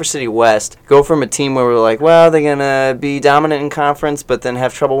see Traverse City West go from a team where we're like, well, they're going to be dominant in conference, but then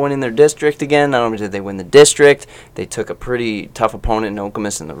have trouble winning their district again. Not only did they win the district, they took a pretty tough opponent in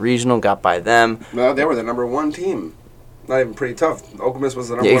Okemos in the regional, got by them. Well, they were the number 1 team. Not even pretty tough. Okemos was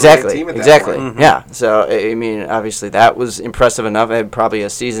the number 1 team at that Exactly. point. Mm-hmm. Yeah. So, obviously that was impressive enough. It had probably a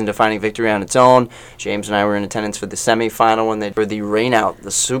season-defining victory on its own. James and I were in attendance for the semifinal when they were the rain-out,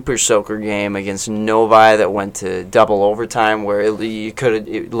 the Super Soaker game against Novi that went to double overtime, where it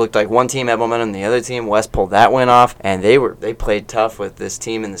looked like one team had momentum, the other team, West pulled that win off, and they played tough with this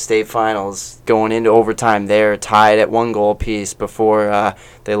team in the state finals, going into overtime there, tied at 1 goal apiece before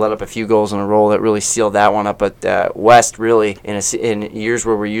they let up a few goals in a row that really sealed that one up. But West really, in years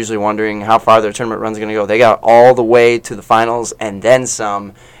where we're usually wondering how far their tournament run's going to go, they got all the way to the finals and then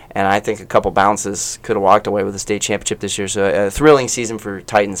some. And I think a couple bounces could have walked away with the state championship this year. So a thrilling season for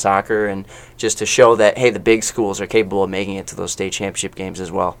Titan soccer, and just to show that, hey, the big schools are capable of making it to those state championship games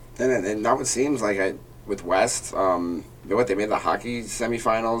as well. And now it seems like with West, they made the hockey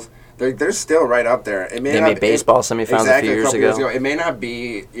semifinals. They're still right up there. They made baseball semifinals a few years ago. It may not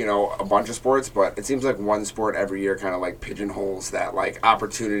be, a bunch of sports, but it seems like one sport every year kind of like pigeonholes that like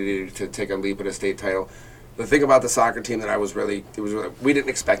opportunity to take a leap at a state title. The thing about the soccer team that we didn't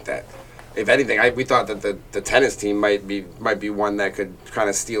expect that. If anything, we thought that the tennis team might be one that could kind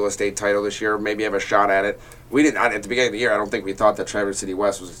of steal a state title this year, maybe have a shot at it. We didn't at the beginning of the year. I don't think we thought that Traverse City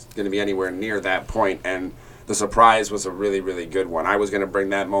West was going to be anywhere near that point, and the surprise was a really, really good one. I was going to bring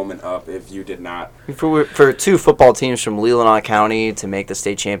that moment up if you did not. For two football teams from Leelanau County to make the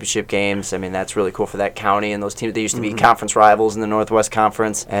state championship games, I mean, that's really cool for that county. And those teams, they used to be conference rivals in the Northwest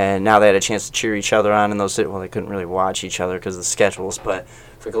Conference, and now they had a chance to cheer each other on in those. Well, they couldn't really watch each other because of the schedules, but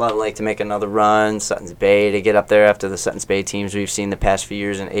for Glen Lake to make another run, Sutton's Bay to get up there after the Sutton's Bay teams we've seen the past few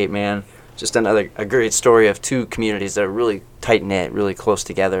years in 8-man. Just a great story of two communities that are really tight-knit, really close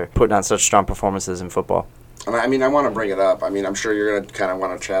together, putting on such strong performances in football. I mean, I want to bring it up. I mean, I'm sure you're going to kind of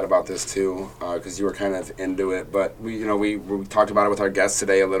want to chat about this too, because you were kind of into it. But we talked about it with our guests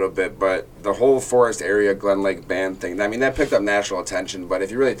today a little bit. But the whole Forest area Glen Lake band thing, I mean, that picked up national attention. But if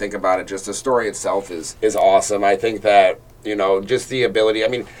you really think about it, just the story itself is awesome. I think that, just the ability. I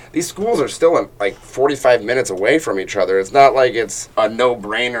mean, these schools are still like 45 minutes away from each other. It's not like it's a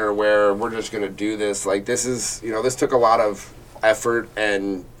no-brainer where we're just going to do this. Like, this is, this took a lot of effort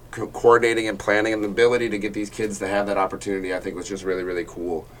and coordinating and planning, and the ability to get these kids to have that opportunity, I think, was just really, really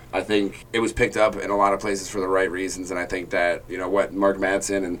cool. I think it was picked up in a lot of places for the right reasons, and I think that, what Mark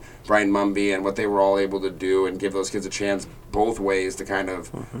Madsen and Brian Mumby and what they were all able to do and give those kids a chance both ways to kind of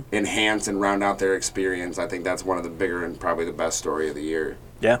enhance and round out their experience, I think that's one of the bigger and probably the best story of the year.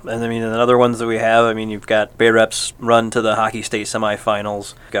 Yeah, and I mean, the other ones that we have, you've got Bay Reps run to the hockey state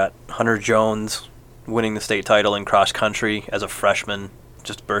semifinals. You've got Hunter Jones winning the state title in cross country as a freshman,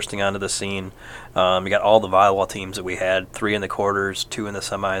 just bursting onto the scene. You got all the volleyball teams that we had, 3 in the quarters, 2 in the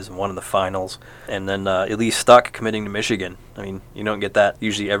semis, and 1 in the finals. And then Elise Stuck committing to Michigan. I mean, you don't get that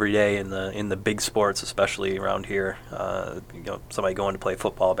usually every day in the big sports, especially around here. Somebody going to play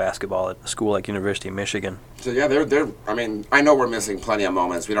football, basketball at a school like University of Michigan. So yeah, they're. I mean, I know we're missing plenty of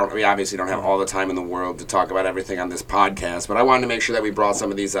moments. We obviously don't have all the time in the world to talk about everything on this podcast, but I wanted to make sure that we brought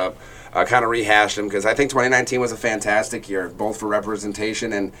some of these up, kind of rehashed them, because I think 2019 was a fantastic year, both for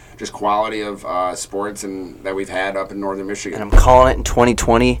representation and just quality of sports and that we've had up in northern Michigan. And I'm calling it in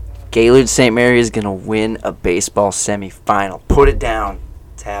 2020. Gaylord St. Mary is going to win a baseball semifinal. Put it down.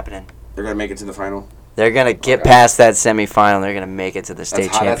 It's happening. They're going to make it to the final? They're going to get past that semifinal. They're going to make it to the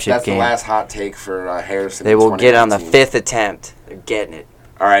state championship that's game. That's the last hot take for Harrison. They will get on the 5th attempt. They're getting it.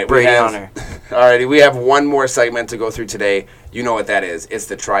 All right, Brady Hunter. All righty, we have one more segment to go through today. You know what that is. It's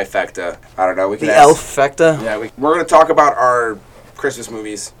the TRIFECTA. I don't know. The Elf-fecta? Yeah, we're going to talk about our Christmas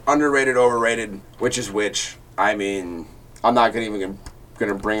movies. Underrated, overrated, which is which. I mean, I'm not even going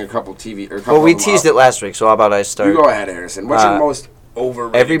to bring a couple TV or a couple. Well, we teased it last week, so how about I start? You go ahead, Harrison. What's your most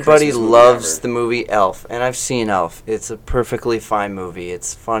overrated Everybody Christmas movie loves ever? the movie Elf, and I've seen Elf. It's a perfectly fine movie.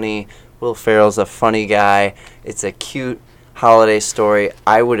 It's funny. Will Ferrell's a funny guy. It's a cute holiday story.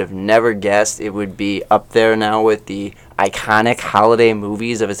 I would have never guessed it would be up there now with the iconic holiday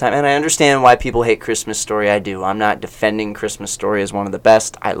movies of its time. And I understand why people hate Christmas Story. I do. I'm not defending Christmas Story as one of the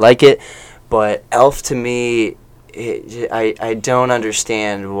best. I like it. But Elf, to me, I don't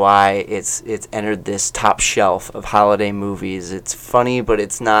understand why it's entered this top shelf of holiday movies. It's funny, but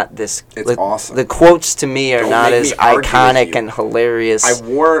it's not this. It's awesome. The quotes to me are not as iconic and hilarious. I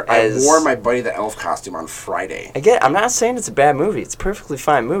wore my Buddy the Elf costume on Friday. Again, I'm not saying it's a bad movie. It's a perfectly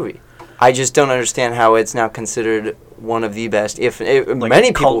fine movie. I just don't understand how it's now considered one of the best. Many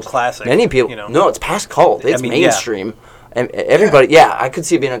people, cult classic. Many people, no, it's past cult. It's mainstream. Yeah. And everybody, I could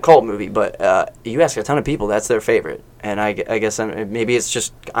see it being a cult movie, but you ask a ton of people, that's their favorite. And I guess maybe it's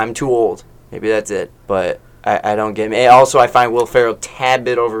just I'm too old. Maybe that's it. But I don't get it. Also, I find Will Ferrell a tad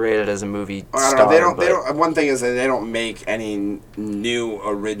bit overrated as a movie star. They don't. One thing is that they don't make any new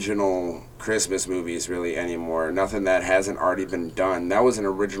original Christmas movies really anymore. Nothing that hasn't already been done. That was an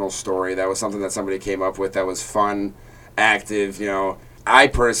original story. That was something that somebody came up with. That was fun, active. I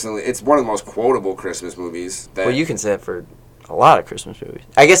personally, it's one of the most quotable Christmas movies. Well, you can say it for a lot of Christmas movies.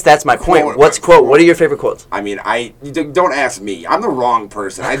 I guess that's my point. Quote, what are your favorite quotes? I mean, don't ask me. I'm the wrong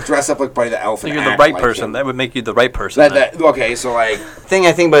person. I dress up like Buddy the Elf. So and you're the act right like person. him. That would make you the right person. Okay, so like Thing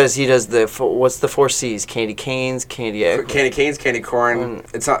I think about is he does what's the 4 C's? Candy canes, candy corn.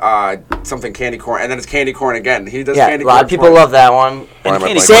 It's something candy corn, and then it's candy corn again. He does yeah, candy a lot corn of people twice. love that one. And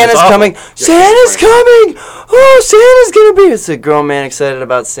candy Santa's corn is coming. awful. Santa's coming. Oh, Santa's gonna be. It's a grown man excited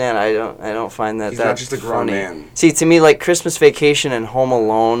about Santa. I don't find that. He's that not just a grown funny. man. See, to me, like Christmas Vacation and Home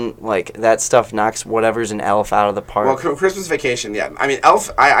Alone, like that stuff knocks whatever's an Elf out of the park. Well, Christmas Vacation, yeah. I mean,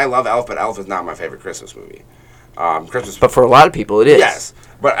 Elf. I love Elf, but Elf is not my favorite Christmas movie. But for a lot of people, it is. Yes,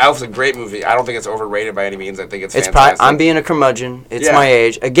 but Elf's a great movie. I don't think it's overrated by any means. I think it's It's fantastic. I'm being a curmudgeon. It's my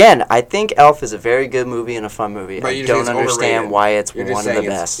age. Again, I think Elf is a very good movie and a fun movie. But I don't understand why it's one of the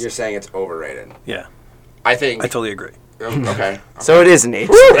best. You're saying it's overrated. Yeah, I think. I totally agree. Okay. So it is an age.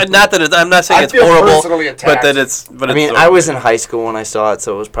 Not that I'm not saying I it's feel horrible, personally attacked. but that it's. But I mean, it's I was in high school when I saw it,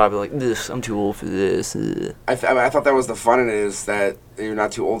 so it was probably like, "Ugh, I'm too old for this." I thought that was the fun in it, is that you're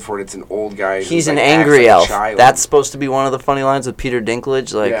not too old for it. It's an old guy. He's who's, an like, angry acts like a elf. child. That's supposed to be one of the funny lines with Peter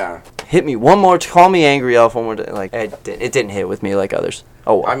Dinklage. Like, Yeah. hit me one more. Call me angry elf one more time. Like, it didn't hit with me like others.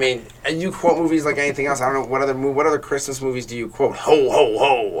 Oh, well. I mean, and you quote movies like anything else. I don't know what other Christmas movies do you quote? Ho ho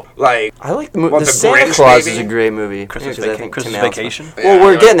ho! Like I like the movie. What, The the Santa Grinch, Claus maybe? is a great movie. Christmas, Yeah, 'cause I think Christmas Tim Allen's Vacation. fun. Well,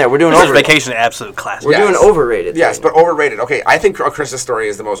 we're getting there. We're doing Christmas overrated. Vacation, absolute classic. We're doing Yes. overrated. Yes, thing. but overrated. Okay, I think A Christmas Story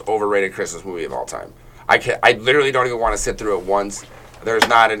is the most overrated Christmas movie of all time. I literally don't even want to sit through it once. There's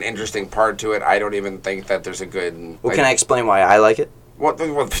not an interesting part to it. I don't even think that there's a good. Well, can I explain why I like it? Well,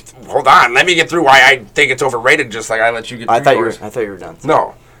 hold on. Let me get through why I think it's overrated. Just like I let you get. I through thought yours. you were done.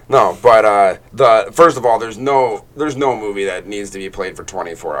 No, but first of all, there's no movie that needs to be played for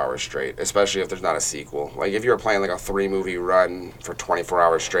 24 hours straight, especially if there's not a sequel. Like if you're playing like a 3-movie run for 24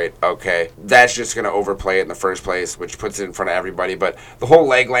 hours straight, okay, that's just gonna overplay it in the first place, which puts it in front of everybody. But the whole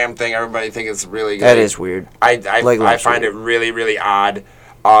leg lamb thing, everybody thinks it's really good. That is weird. I find weird. it really, really odd.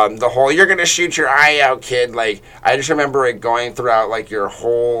 The whole "you're gonna shoot your eye out, kid." Like I just remember it going throughout like your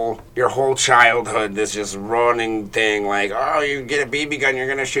whole childhood. This just running thing, like, oh, you get a BB gun, you're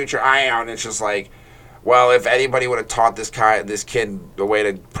gonna shoot your eye out. And it's just like, well, if anybody would have taught this kid the way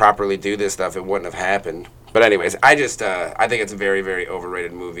to properly do this stuff, it wouldn't have happened. But anyways, I think it's a very, very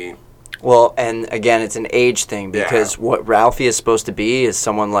overrated movie. Well, and again, it's an age thing because what Ralphie is supposed to be is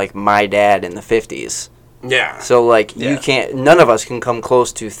someone like my dad in the 50s. Yeah. So, like, you can't, none of us can come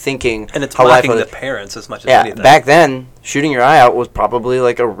close to thinking And it's how mocking life the parents as much as Yeah, anything. back then, shooting your eye out was probably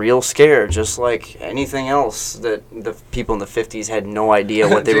like a real scare, just like anything else that the people in the 50s had no idea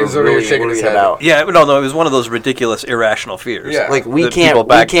what they were James over here really shaking his worried head. about. Yeah, no, it was one of those ridiculous, irrational fears. Yeah. Like, we that can't people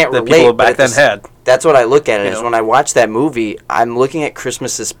back relate, but back then had. That's what I look at it You as know? when I watch that movie. I'm looking at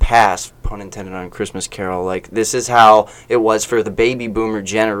Christmases past, pun intended on Christmas Carol. Like this is how it was for the baby boomer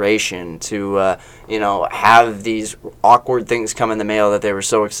generation to, have these awkward things come in the mail that they were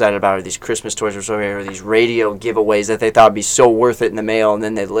so excited about, or these Christmas toys were so here, or these radio giveaways that they thought would be so worth it in the mail, and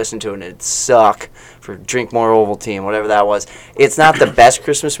then they'd listen to it and it'd suck for Drink More Ovaltine, whatever that was. It's not the best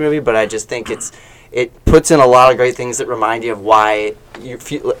Christmas movie, but I just think it puts in a lot of great things that remind you of why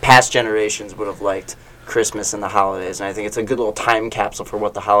past generations would have liked Christmas and the holidays, and I think it's a good little time capsule for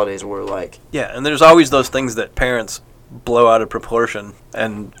what the holidays were like. Yeah, and there's always those things that parents blow out of proportion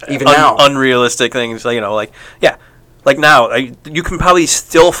and Even now. unrealistic things. Like now, you can probably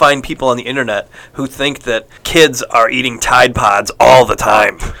still find people on the internet who think that kids are eating Tide Pods all the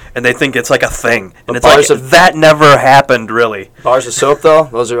time, and they think it's like a thing. And it's like, that never happened, really. Bars of soap, though,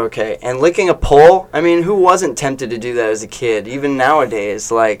 those are okay. And licking a pole, I mean, who wasn't tempted to do that as a kid? Even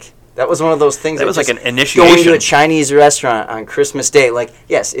nowadays, like, that was one of those things That was like just an initiation. Going to a Chinese restaurant on Christmas Day, like,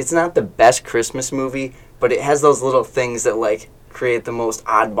 yes, it's not the best Christmas movie, but it has those little things that, like, create the most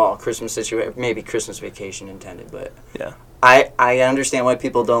oddball Christmas situation. Maybe Christmas Vacation intended, but Yeah. I understand why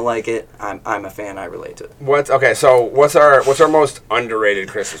people don't like it. I'm a fan. I relate to it. What's our most underrated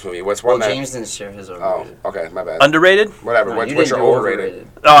Christmas movie? What's one Well, that? James didn't share his Oh, overrated. okay, my bad. Underrated? Whatever. No, What's you your didn't do overrated?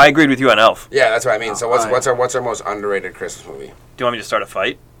 Oh, I agreed with you on Elf. Yeah, that's what I mean. So Oh, what's our most underrated Christmas movie? Do you want me to start a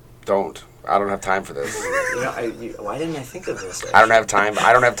fight? Don't. I don't have time for this. Why didn't I think of this? I don't have time.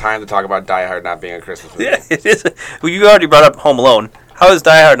 I don't have time to talk about Die Hard not being a Christmas movie. Yeah, it is. Well, you already brought up Home Alone. How is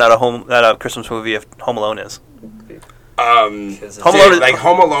Die Hard not a Christmas movie if Home Alone is? Home Alone is- like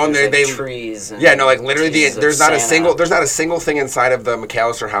Home Alone, they trees. And yeah, no, like literally, pieces of there's not Santa. a single thing inside of the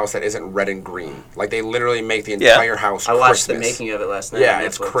McAllister house that isn't red and green. Like they literally make the entire house. I watched the Christmas. making of it last night. Yeah, on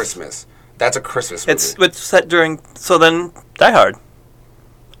it's Netflix. Christmas. That's a Christmas movie. It's set during. So then, Die Hard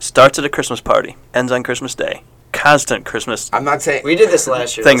starts at a Christmas party, ends on Christmas Day. Constant Christmas. I'm not saying We did this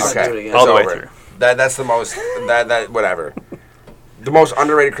last year. Things- Let's not do it again. all it's the way over. through. That's the most that whatever. The most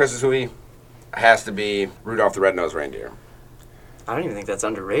underrated Christmas movie has to be Rudolph the Red-Nosed Reindeer. I don't even think that's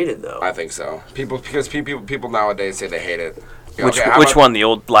underrated though. I think so. Because people nowadays say they hate it. Which one? The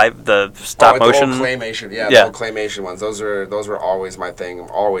old the stop motion? The old claymation. The old claymation ones. Those were always my thing,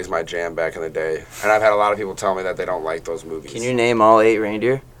 always my jam back in the day. And I've had a lot of people tell me that they don't like those movies. Can you name all 8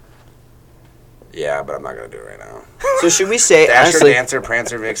 reindeer? Yeah, but I'm not gonna do it right now. So should we say Dasher, honestly, Dancer,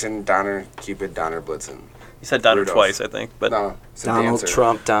 Prancer, Vixen, Donner, Cupid, Donner, Blitzen. You said Donner Rudolph. twice, I think. But No, it's Donald Dancer.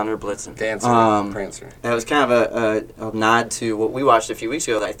 Trump, Donner Blitzen. Dancer, Prancer. That was kind of a nod to what we watched a few weeks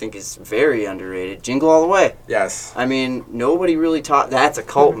ago that I think is very underrated. Jingle All the Way. Yes. I mean, nobody really that's a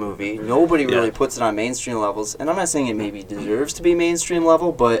cult movie. Nobody really puts it on mainstream levels. And I'm not saying it maybe deserves to be mainstream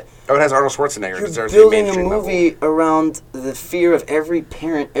level, but Oh, it has Arnold Schwarzenegger. It you're deserves to be building a mainstream movie level. around the fear of every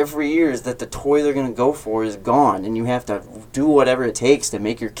parent every year is that the toy they're going to go for is gone. And you have to do whatever it takes to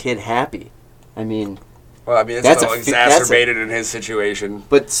make your kid happy. I mean... Well, I mean, it's That's a little exacerbated in his situation.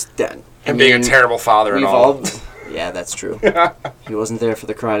 But then... Him being a terrible father and we've all. Yeah, that's true. He wasn't there for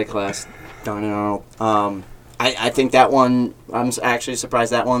the karate class. Darn it, Arnold. I think that one... I'm actually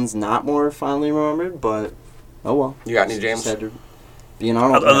surprised that one's not more fondly remembered, but... Oh, well. You got any, James? Just had to be an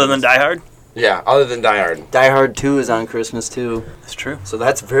Arnold. other than Die Hard? Yeah, other than Die Hard. Die Hard 2 is on Christmas, too. That's true. So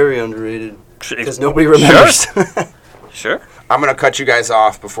that's very underrated. Because Because nobody remembers. Sure. I'm going to cut you guys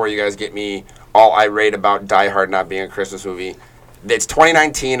off before you guys get me all irate about Die Hard not being a Christmas movie. It's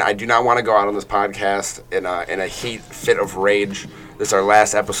 2019. I do not want to go out on this podcast in a heat fit of rage. This is our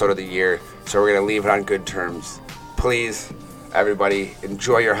last episode of the year, so we're going to leave it on good terms. Please, everybody,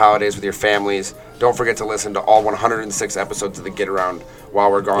 enjoy your holidays with your families. Don't forget to listen to all 106 episodes of the Get Around while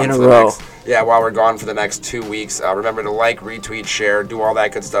we're gone In a for the row. while we're gone for the next 2 weeks. Remember to like, retweet, share, do all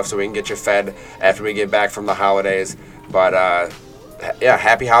that good stuff so we can get you fed after we get back from the holidays. But yeah,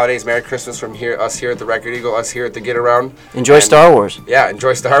 happy holidays, Merry Christmas from us here at the Record Eagle, us here at the Get Around. Enjoy Star Wars. Yeah,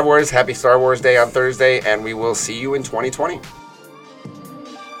 enjoy Star Wars. Happy Star Wars Day on Thursday, and we will see you in 2020.